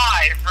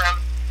cry from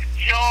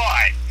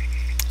joy.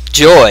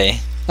 Joy.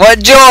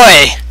 What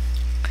joy?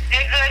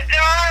 It's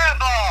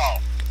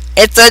adorable.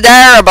 It's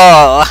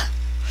adorable.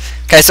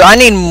 Okay, so I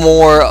need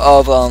more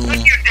of Don't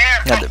you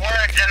dare nether put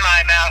words in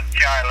my mouth,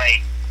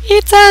 Charlie.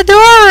 It's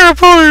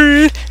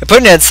adorable. I'm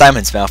putting it in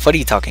Simon's mouth. What are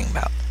you talking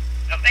about?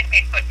 Don't make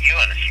me put you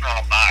in a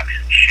small box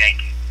and shake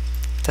you.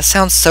 That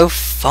sounds so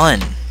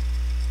fun.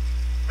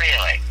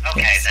 Really?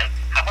 Okay, Yes. then.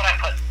 How about I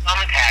put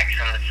thumbtacks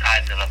on the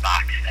sides of the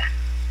box then?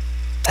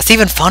 That's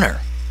even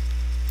funner.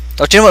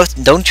 Don't you know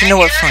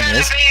what fun You're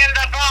is? gonna be in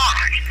the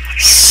box.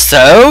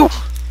 So?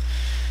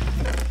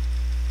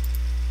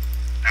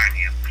 Darn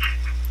you.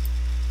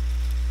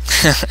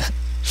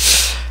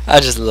 I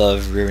just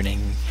love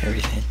ruining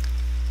everything.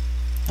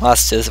 Why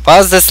is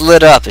this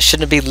lit up? It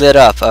shouldn't be lit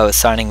up. Oh, it's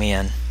signing me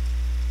in.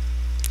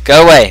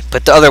 Go away.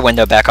 Put the other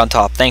window back on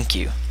top. Thank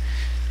you.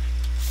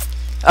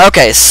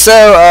 Okay,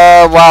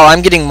 so while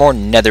I'm getting more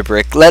nether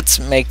brick, let's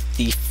make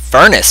the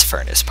furnace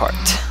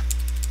part.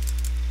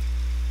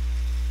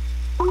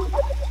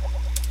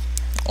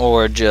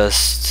 Or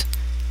just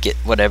get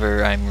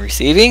whatever I'm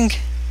receiving.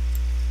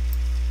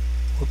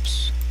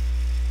 Whoops.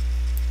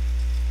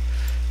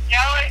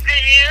 Go into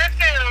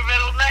YouTube.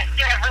 It'll make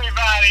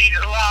everybody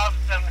love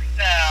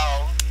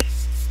themselves.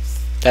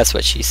 That's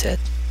what she said.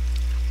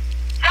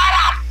 Shut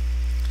up!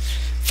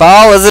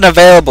 File isn't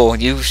available.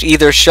 You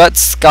either shut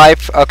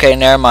Skype. Okay,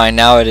 never mind.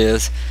 Now it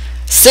is.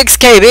 6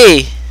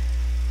 KB.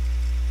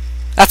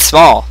 That's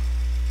small.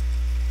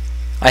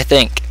 I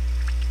think.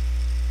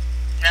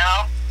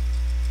 No.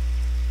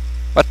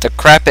 What the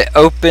crap? It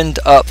opened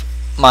up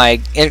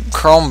my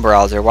Chrome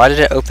browser. Why did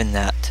it open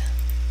that?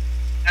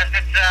 Because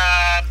it's,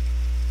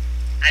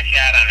 actually,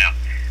 I don't know.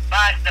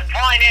 But the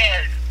point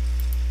is,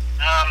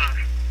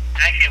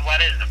 actually,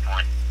 what is the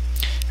point?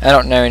 I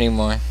don't know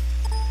anymore.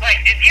 Wait,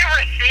 did you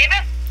receive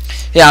it?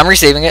 Yeah, I'm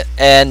receiving it,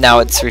 and now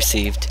it's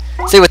received.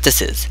 See what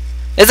this is.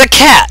 It's a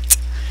cat!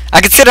 I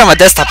can see it on my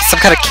desktop. It's some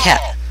kind of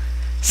cat.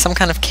 Some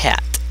kind of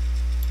cat.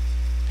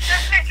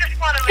 Just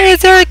want to make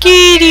It's a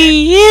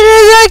kitty! It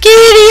is a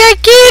kitty! A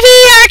kitty!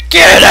 A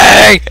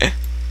kitty!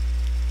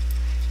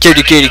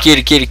 Kitty, kitty,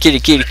 kitty, kitty, kitty,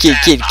 kitty,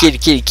 kitty, kitty, kitty,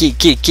 kitty,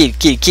 kitty, kitty, kitty,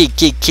 kitty, kitty,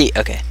 kitty, kitty.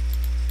 Okay.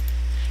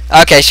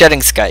 Okay, shutting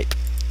Skype.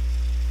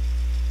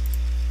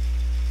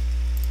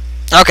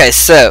 Okay,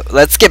 so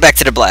let's get back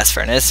to the blast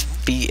furnace.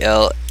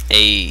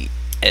 B-L-A-S-T.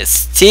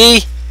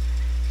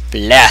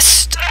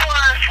 Blast. In other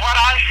words, what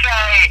I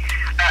say,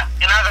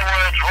 in other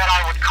words, what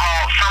I would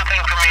call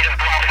something for me to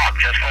blow up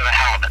just for the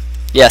hell of it.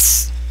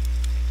 Yes.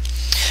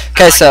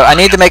 Okay, so I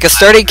need to make a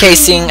sturdy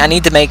casing. I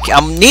need to make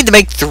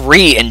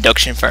 3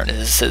 induction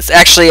furnaces.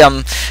 Actually,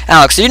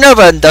 Alex, do you know if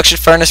an induction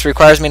furnace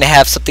requires me to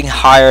have something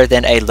higher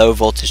than a low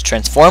voltage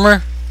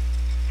transformer?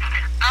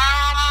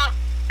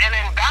 An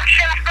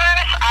induction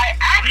furnace? I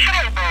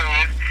actually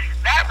believe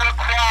that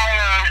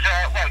requires,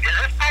 wait, is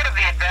this part of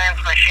the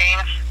advanced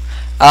machines?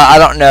 I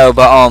don't know,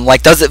 but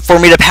like, does it for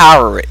me to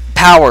power it?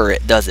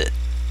 Does it?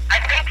 I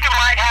think you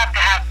might have to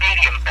have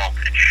medium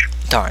voltage.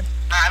 Darn.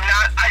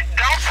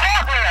 Don't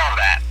quote me on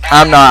that, but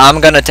I'm not. I'm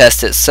gonna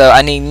test it. So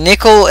I need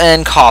nickel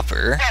and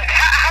copper.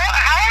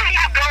 How are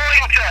you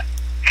going to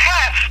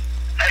test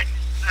this?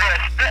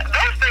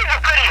 Those things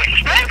are pretty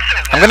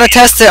expensive. I'm gonna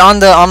test it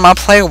on my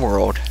play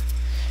world.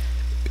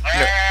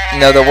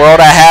 No, the world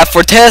I have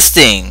for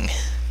testing.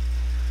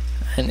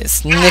 And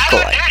it's nickel.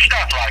 I don't do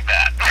stuff like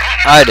that.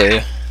 I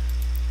do.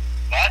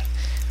 What?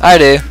 I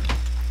do.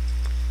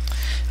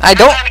 I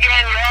don't. Then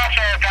again, you're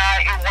also a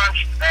guy who once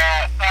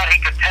thought he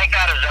could take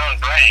out his own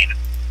brain.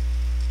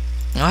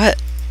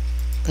 What?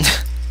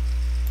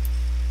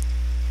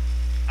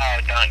 Oh,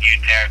 don't you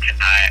dare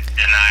deny it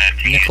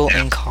to Nickel you,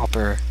 and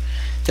copper.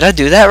 Did I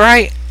do that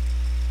right?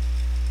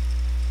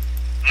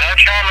 No,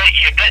 Charlie,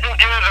 you didn't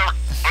do the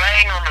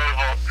brain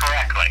removal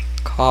correctly.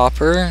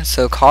 Copper.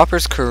 So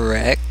copper's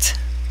correct.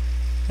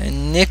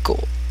 And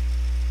nickel.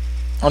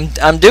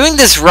 I'm doing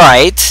this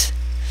right.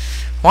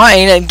 Why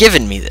ain't it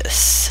giving me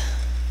this?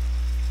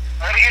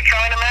 What are you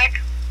trying to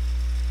make?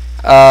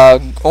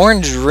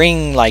 Orange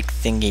ring-like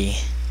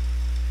thingy.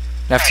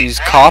 I have to use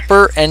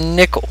copper and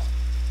nickel.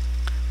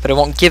 But it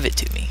won't give it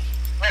to me.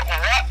 What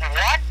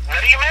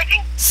are you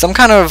making? Some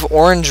kind of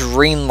orange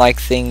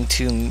ring-like thing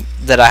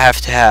that I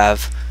have to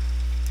have.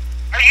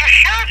 Are you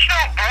sure it's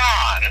not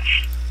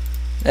bronze?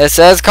 It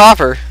says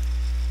copper.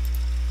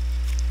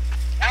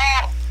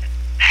 Well,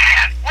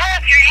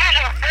 if you're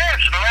using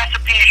quartz, the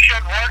recipes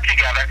should work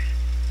together.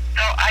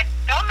 So I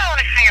don't know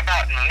anything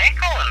about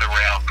nickel in the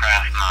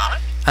railcraft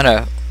mod. I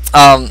know.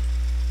 I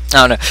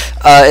don't know.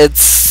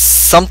 It's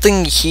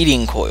something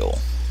heating coil.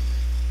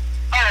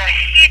 Oh, a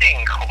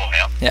heating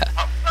coil? Yeah.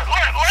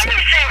 Let me see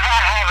if I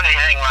have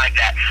anything like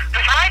that.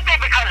 This might be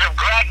because of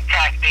Greg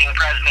Tech being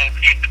president of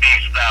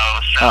FTB,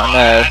 though, so Oh,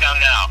 no. I don't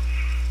know.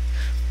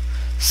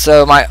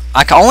 So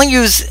I can only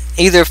use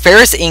either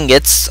ferrous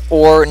ingots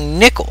or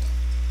nickel.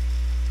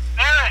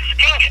 Ferrous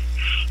ingots.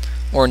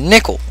 Or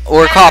nickel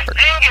or copper.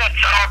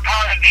 Ingots are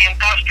part of the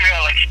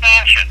industrial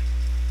expansion.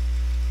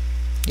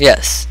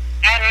 Yes.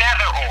 And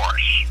nether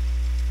ores.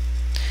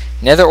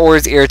 Nether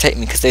ores irritate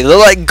me because they look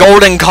like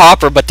gold and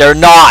copper, but they're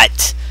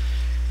not.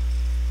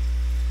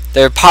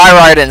 They're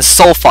pyrite and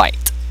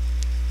sulfite.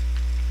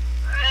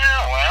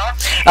 Yeah, well.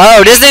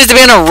 Oh, this needs to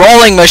be in a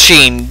rolling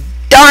machine.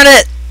 Darn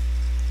it!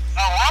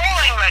 A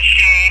rolling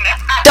machine?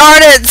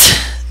 Darn it!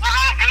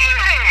 Well,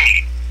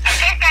 easy. I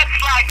think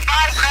that's like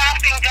 5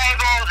 crafting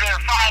tables or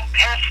 5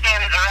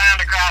 pistons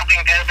around a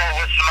crafting table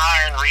with some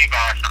iron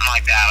rebar, something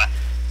like that.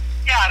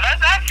 Yeah,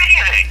 that's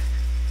easy.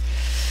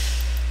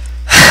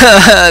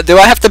 Do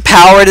I have to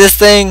power this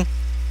thing?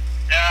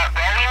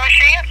 Rolling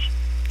machines?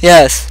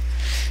 Yes.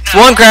 It's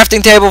 1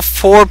 crafting table,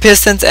 4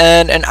 pistons,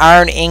 and an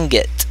iron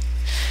ingot.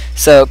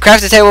 So,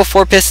 crafting table,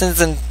 4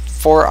 pistons, and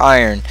 4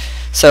 iron.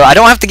 So, I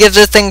don't have to give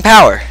this thing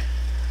power.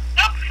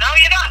 Nope, no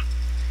you don't.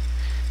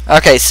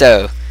 Okay,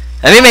 so,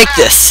 let me make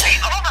this. It'd be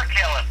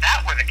overkill if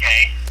that were the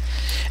case.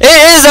 It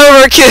is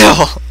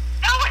overkill!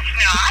 No, it's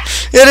not.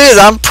 It is.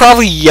 I'm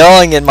probably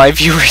yelling in my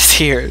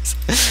viewers' ears.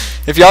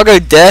 If y'all go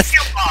deaf,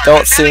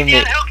 don't sue me.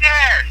 Who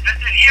cares? This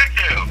is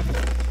YouTube.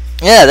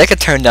 Yeah, they could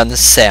turn down the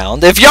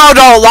sound. If y'all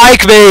don't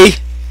like me!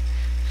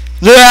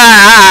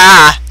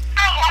 Ah!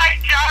 Don't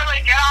like Charlie,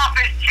 get off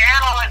his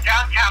channel and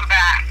don't come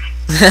back.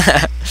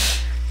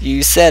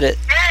 You said it.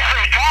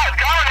 Seriously,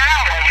 go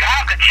now while you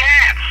have the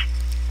chance.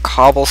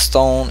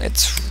 Cobblestone.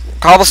 It's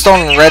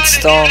cobblestone and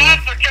redstone. You've been doing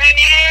that for 10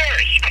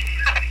 years.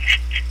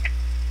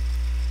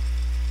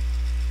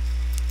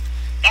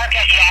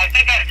 Okay, yeah, I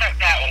think I took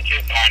that one too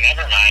far.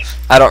 Never mind.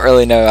 I don't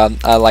really know.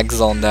 I like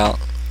zoned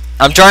out.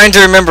 I'm trying to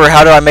remember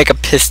how do I make a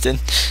piston.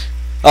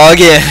 Oh,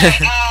 again. 4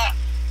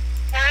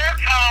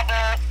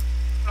 cobble,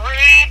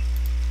 3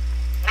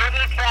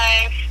 wooden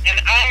planks, an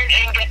iron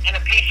ingot, and a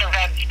piece of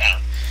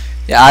redstone.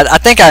 Yeah, I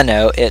think I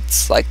know.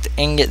 It's like the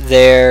ingot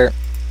there,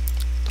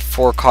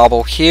 4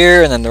 cobble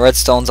here, and then the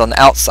redstone's on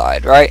the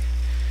outside, right?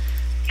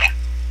 Yeah.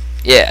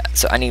 Yeah,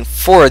 so I need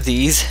 4 of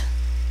these.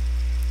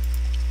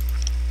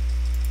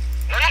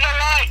 Leave a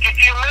like if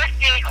you missed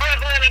the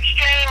equivalent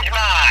exchange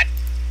mod.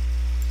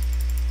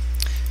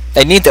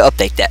 They need to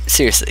update that,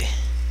 seriously.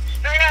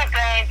 They're not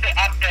going to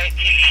update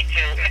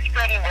EE2. It's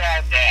pretty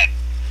well dead.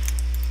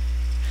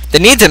 They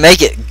need to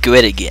make it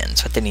good again.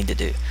 That's what they need to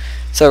do.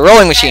 So,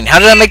 rolling machine. How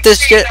did I make this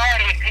shit? It's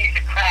already a piece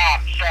of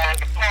crap, so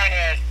the point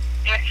is,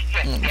 it's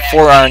just dead.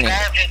 4 iron.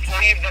 I'll just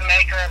leave the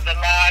maker of the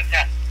mod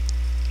to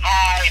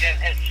hide in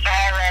his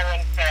sorrow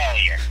and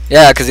failure.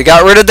 Yeah, because he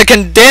got rid of the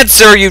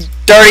condenser, you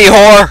dirty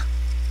whore.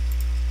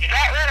 You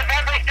got rid of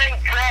everything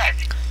good.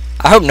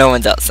 I hope no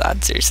one's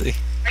outside, seriously.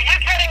 Are you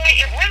kidding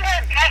me? If we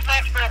were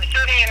business for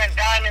obsidian and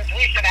diamonds,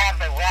 we should have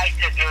the right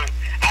to do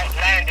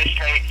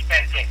outlandishly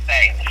expensive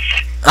things.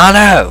 I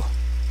know.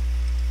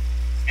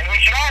 And we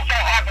should also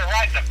have the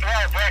right to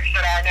throw bricks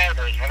at our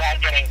neighbors without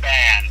getting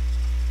banned.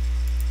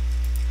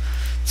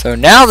 So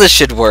now this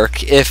should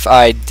work if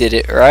I did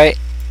it right.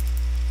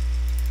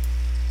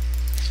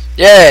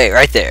 Yay,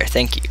 right there.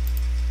 Thank you.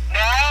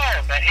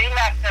 No, but he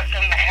left us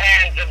in the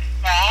hands of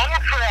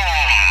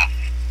Thaumcraft.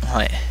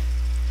 Right.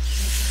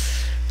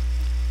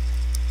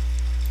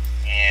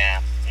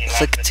 Yeah. He left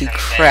Click us to in their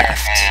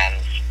craft.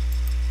 hands.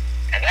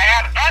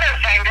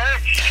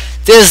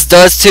 This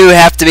does too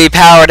have to be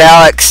powered,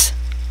 Alex.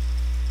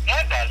 No,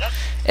 it doesn't.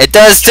 It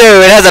does too.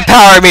 It has a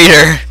power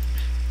meter.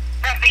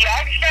 But the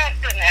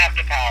Yogscast didn't have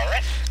to power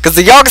it. Because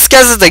the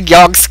Yogscast is the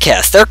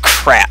Yogscast. They're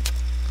crap.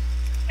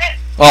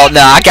 Well,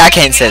 no, I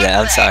can't say that.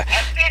 I'm sorry.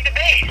 Let's feed the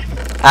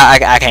beast.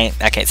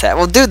 I can't say that.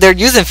 Well, dude, they're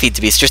using Feed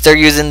the Beast. Just they're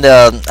using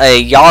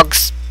a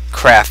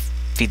Yogscraft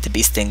Feed the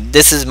Beast thing.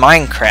 This is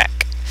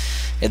Minecraft.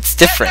 It's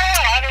different. No,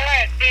 either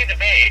way, it's feed the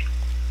beast.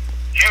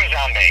 Choose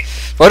on me.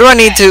 What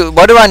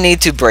do I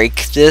need to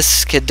break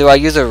this? Do I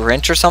use a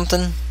wrench or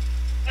something?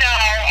 No,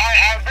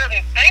 I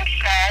wouldn't think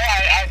so.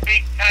 I'd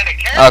be kind of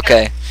careful.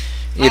 Okay,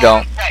 you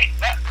don't. Wait,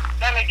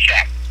 let me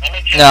check.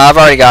 No, I've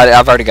already got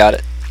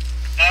it.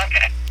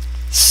 Okay.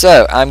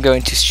 So I'm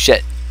going to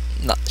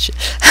not shit.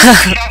 So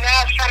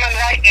now summon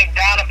lightning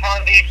down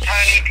upon these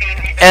tiny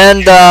puny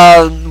And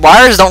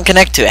wires don't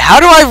connect to it. How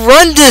do I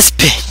run this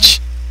bitch?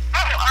 Oh,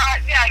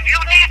 yeah, you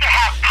need to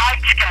have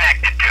pipes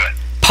connected to it.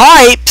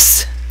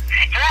 Pipes?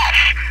 Yes,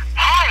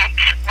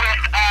 pipes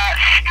with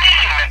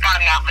steam, if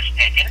I'm not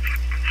mistaken.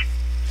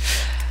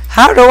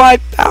 How do I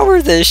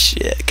power this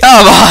shit?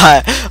 Come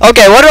on.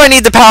 Okay, what do I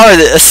need to power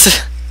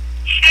this?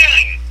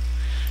 Steam.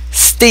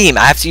 Steam.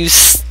 I have to use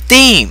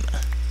steam.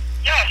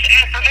 Yes,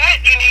 and for that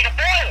you need a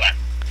boiler.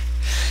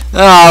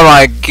 Oh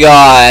my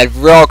god.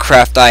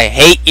 Realcraft, I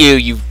hate you,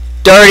 you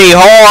dirty whore.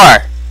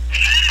 Well,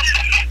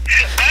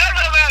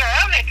 no matter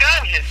how many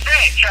times you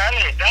say it,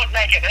 Charlie, it don't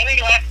make it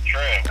any less true.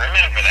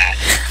 Remember that.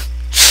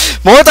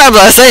 More times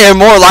I say it,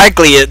 more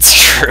likely it's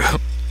true.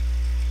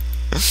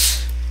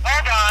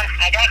 Hold on,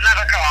 I got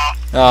another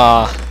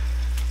call.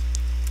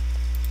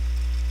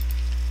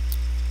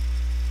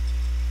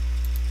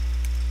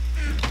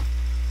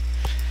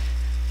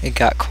 It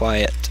got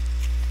quiet.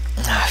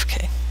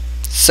 Okay.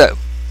 So.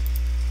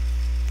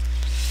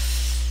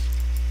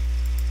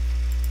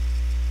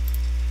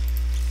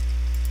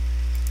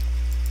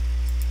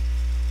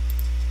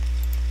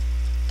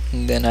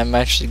 And then I'm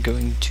actually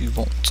going to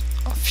want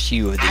a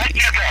few of Let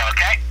these. you go,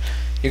 okay?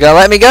 You gonna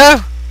let me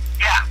go?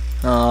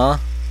 Yeah.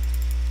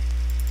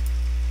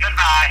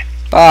 Goodbye.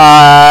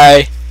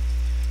 Bye.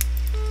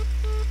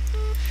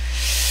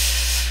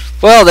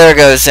 Well, there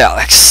goes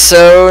Alex.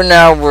 So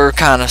now we're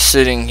kind of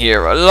sitting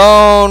here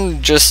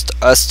alone, just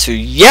us to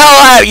yell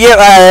at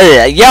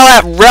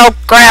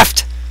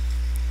Railcraft.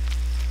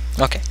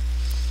 Okay,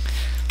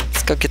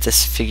 let's go get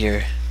this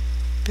figure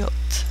built.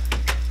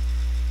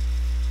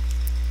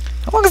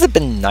 How long has it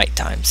been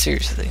nighttime?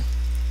 Seriously.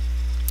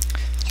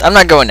 I'm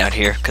not going out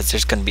here because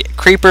there's going to be a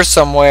creeper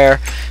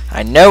somewhere.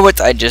 I know it.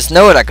 I just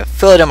know it. I can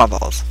feel it in my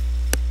balls.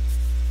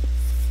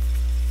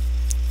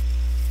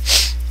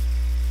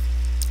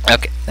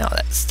 Okay, now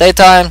that's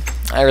daytime.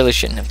 I really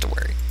shouldn't have to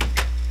worry.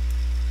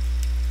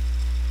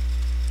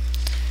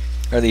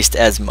 Or at least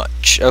as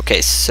much.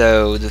 Okay,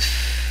 so the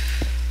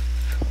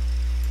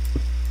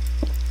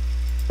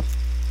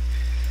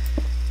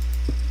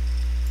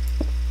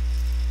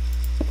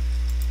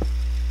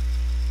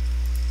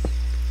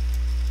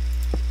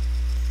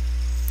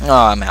oh,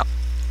 I'm out.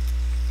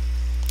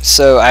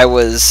 So I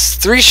was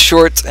 3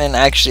 short, and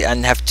actually I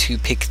didn't have to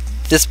pick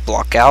this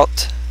block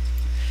out.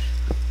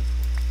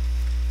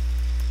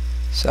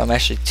 So I'm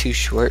actually 2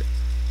 short.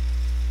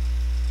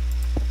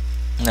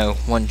 No,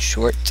 1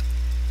 short.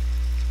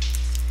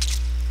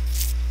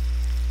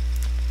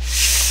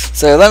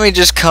 So let me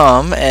just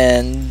come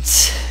and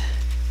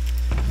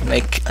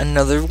make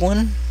another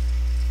one.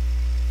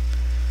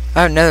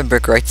 I have another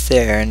brick right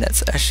there, and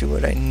that's actually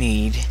what I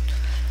need.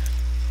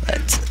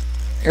 That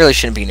really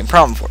shouldn't be any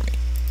problem for me.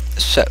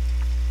 So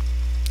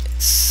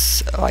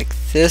it's like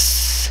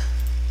this.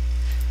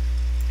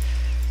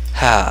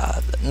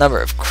 The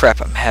number of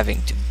crap I'm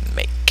having to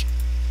make.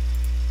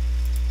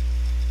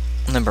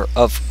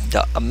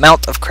 The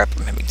amount of crap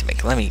I'm having to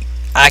make.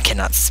 I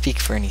cannot speak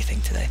for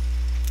anything today.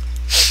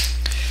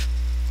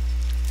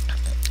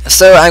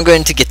 So I'm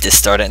going to get this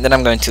started, and then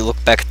I'm going to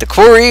look back at the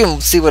quarry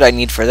and see what I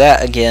need for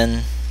that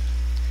again.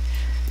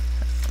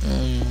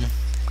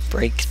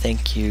 Break,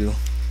 thank you.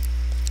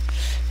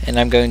 And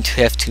I'm going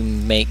to have to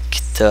make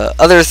the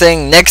other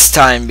thing next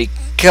time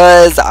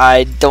because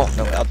I don't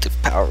know how to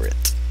power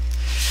it.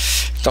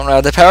 Don't know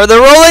how to power the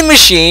rolling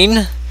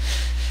machine.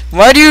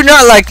 Why do you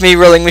not like me,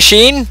 rolling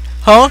machine?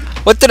 Huh?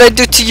 What did I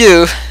do to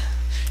you?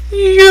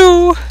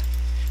 You.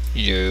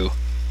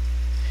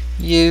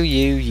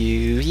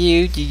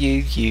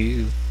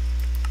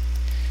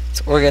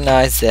 Let's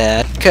organize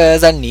that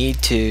because I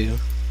need to.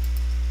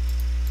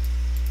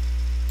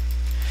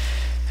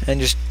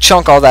 And just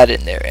chunk all that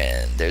in there,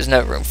 and there's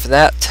no room for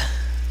that.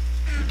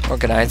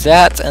 Organize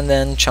that, and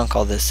then chunk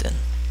all this in.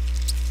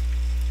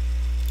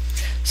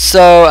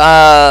 So,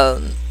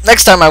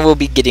 next time I will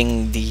be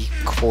getting the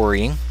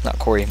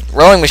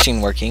rolling machine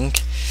working.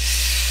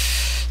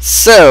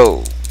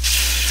 So,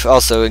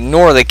 also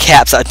ignore the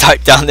caps I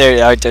typed down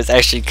there. It's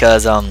actually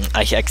because I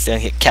accidentally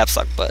hit caps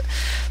lock, but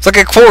it's like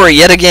a quarry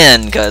yet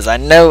again because I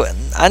know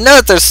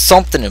that there's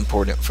something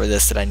important for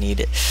this that I need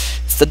it.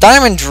 It's the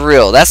diamond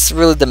drill. That's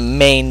really the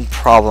main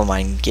problem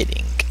I'm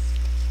getting.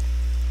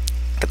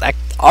 Cause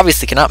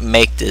obviously cannot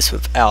make this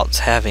without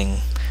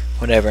having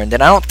whatever. And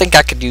then I don't think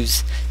I could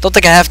use. Don't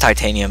think I have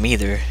titanium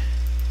either.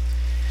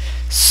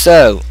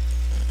 So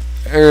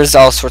there's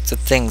all sorts of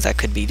things I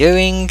could be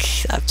doing.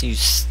 I have to use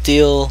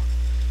steel.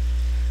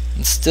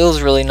 And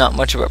steel's really not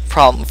much of a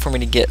problem for me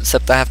to get,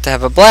 except I have to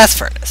have a blast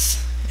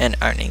furnace and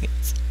iron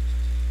ingots.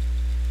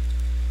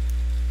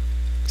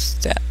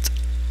 Stat.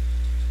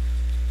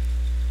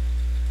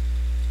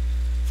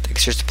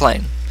 Textures to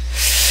plane.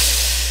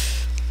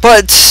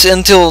 But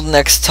until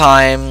next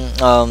time,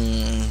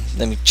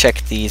 let me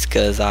check these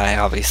because I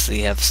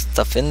obviously have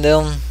stuff in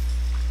them.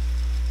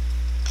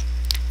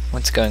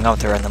 What's going on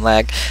with the random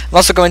lag? I'm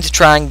also going to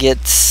try and get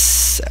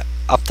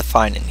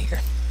Optifine in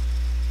here.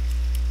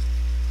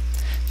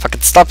 If I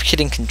could stop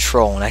hitting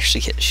control and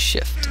actually hit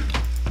shift.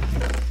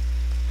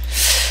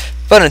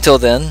 But until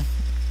then,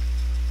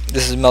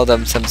 this is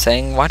Meldum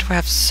saying, why do I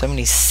have so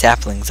many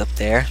saplings up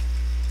there?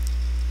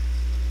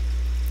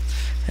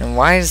 And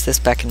why is this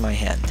back in my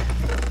hand?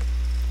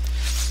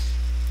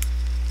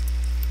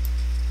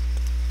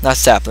 Not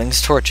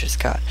saplings, torches,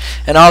 God.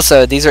 And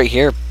also, these right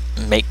here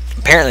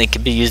apparently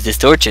can be used as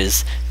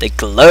torches. They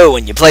glow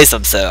when you place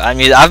them, so I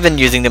mean, I've been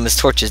using them as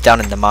torches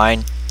down in the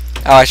mine.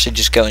 I'll actually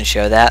just go and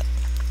show that.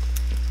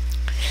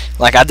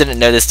 Like, I didn't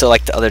know this till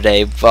like the other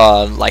day.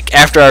 Like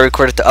after I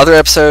recorded the other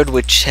episode,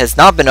 which has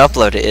not been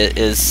uploaded, it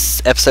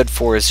is episode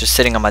 4 is just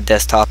sitting on my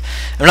desktop.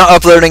 I'm not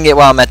uploading it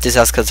while I'm at this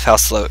house because of how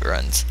slow it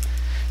runs.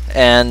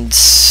 And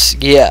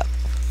yeah,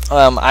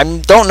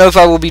 I don't know if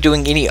I will be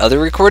doing any other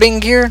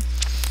recording here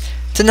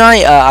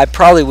tonight. I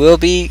probably will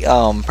be,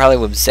 probably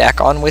with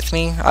Zach on with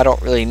me. I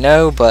don't really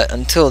know, but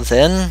until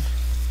then,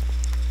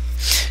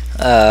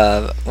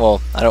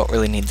 well, I don't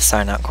really need to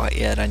sign out quite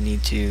yet. I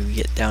need to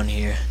get down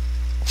here.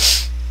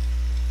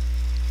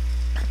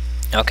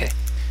 Okay,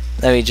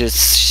 let me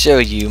just show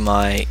you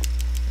my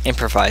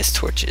improvised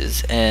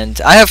torches, and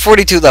I have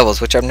 42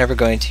 levels, which I'm never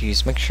going to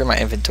use. Make sure my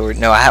inventory.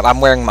 No,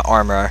 I'm wearing my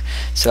armor,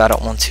 so I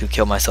don't want to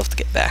kill myself to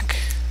get back.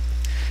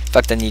 In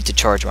fact, I need to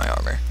charge my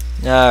armor.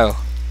 No.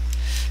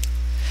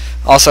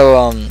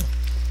 Also,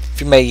 if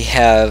you may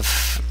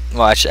have,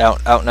 well, actually, I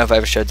don't know if I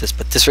ever showed this,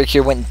 but this right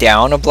here went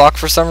down a block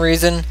for some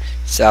reason.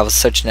 So I was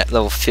searching at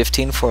level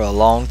 15 for a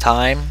long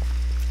time.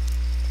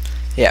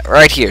 Yeah,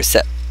 right here.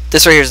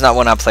 This right here is not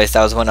one I placed.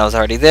 That was one I was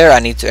already there. I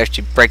need to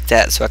actually break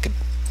that so I could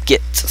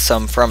get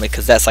some from it,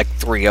 because that's like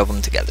 3 of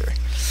them together.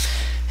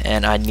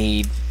 And I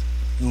need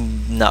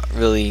not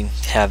really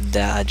have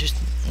that. I just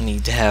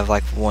need to have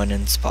like 1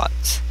 in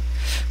spots.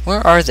 Where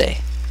are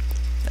they?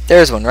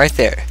 There's one right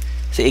there.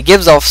 See, it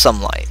gives off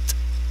some light.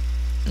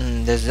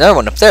 There's another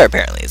one up there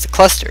apparently. It's a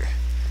cluster.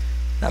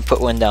 And I put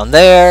one down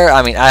there.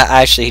 I mean,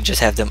 I actually just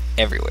have them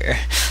everywhere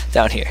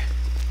down here.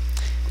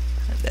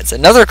 That's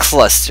another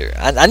cluster.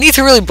 I need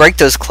to really break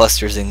those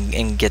clusters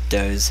and get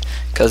those,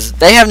 because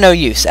they have no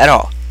use at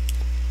all.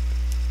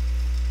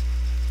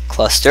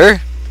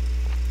 Cluster.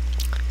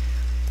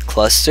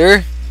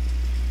 Cluster.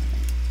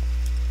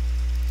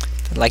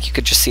 Like you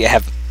could just see I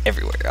have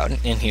everywhere out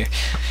in here.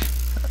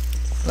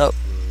 Nope.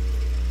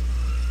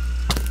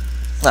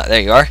 Oh,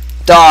 there you are.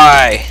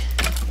 Die!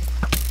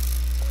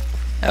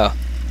 Oh.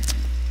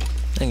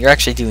 You're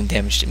actually doing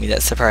damage to me.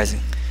 That's surprising.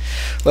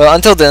 Well,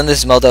 until then, this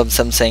is Meldum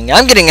saying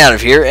I'm getting out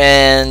of here,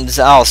 and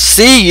I'll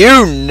see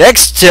you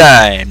next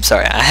time.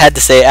 Sorry, I had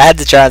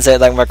to try and say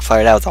it like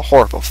Markiplier. That was a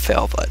horrible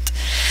fail, but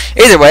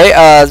either way,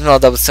 this is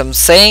Meldum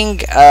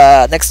saying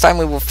next time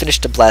we will finish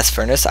the blast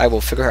furnace. I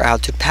will figure out how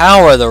to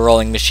power the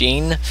rolling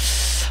machine,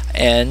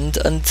 and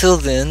until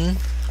then,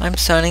 I'm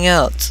signing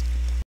out.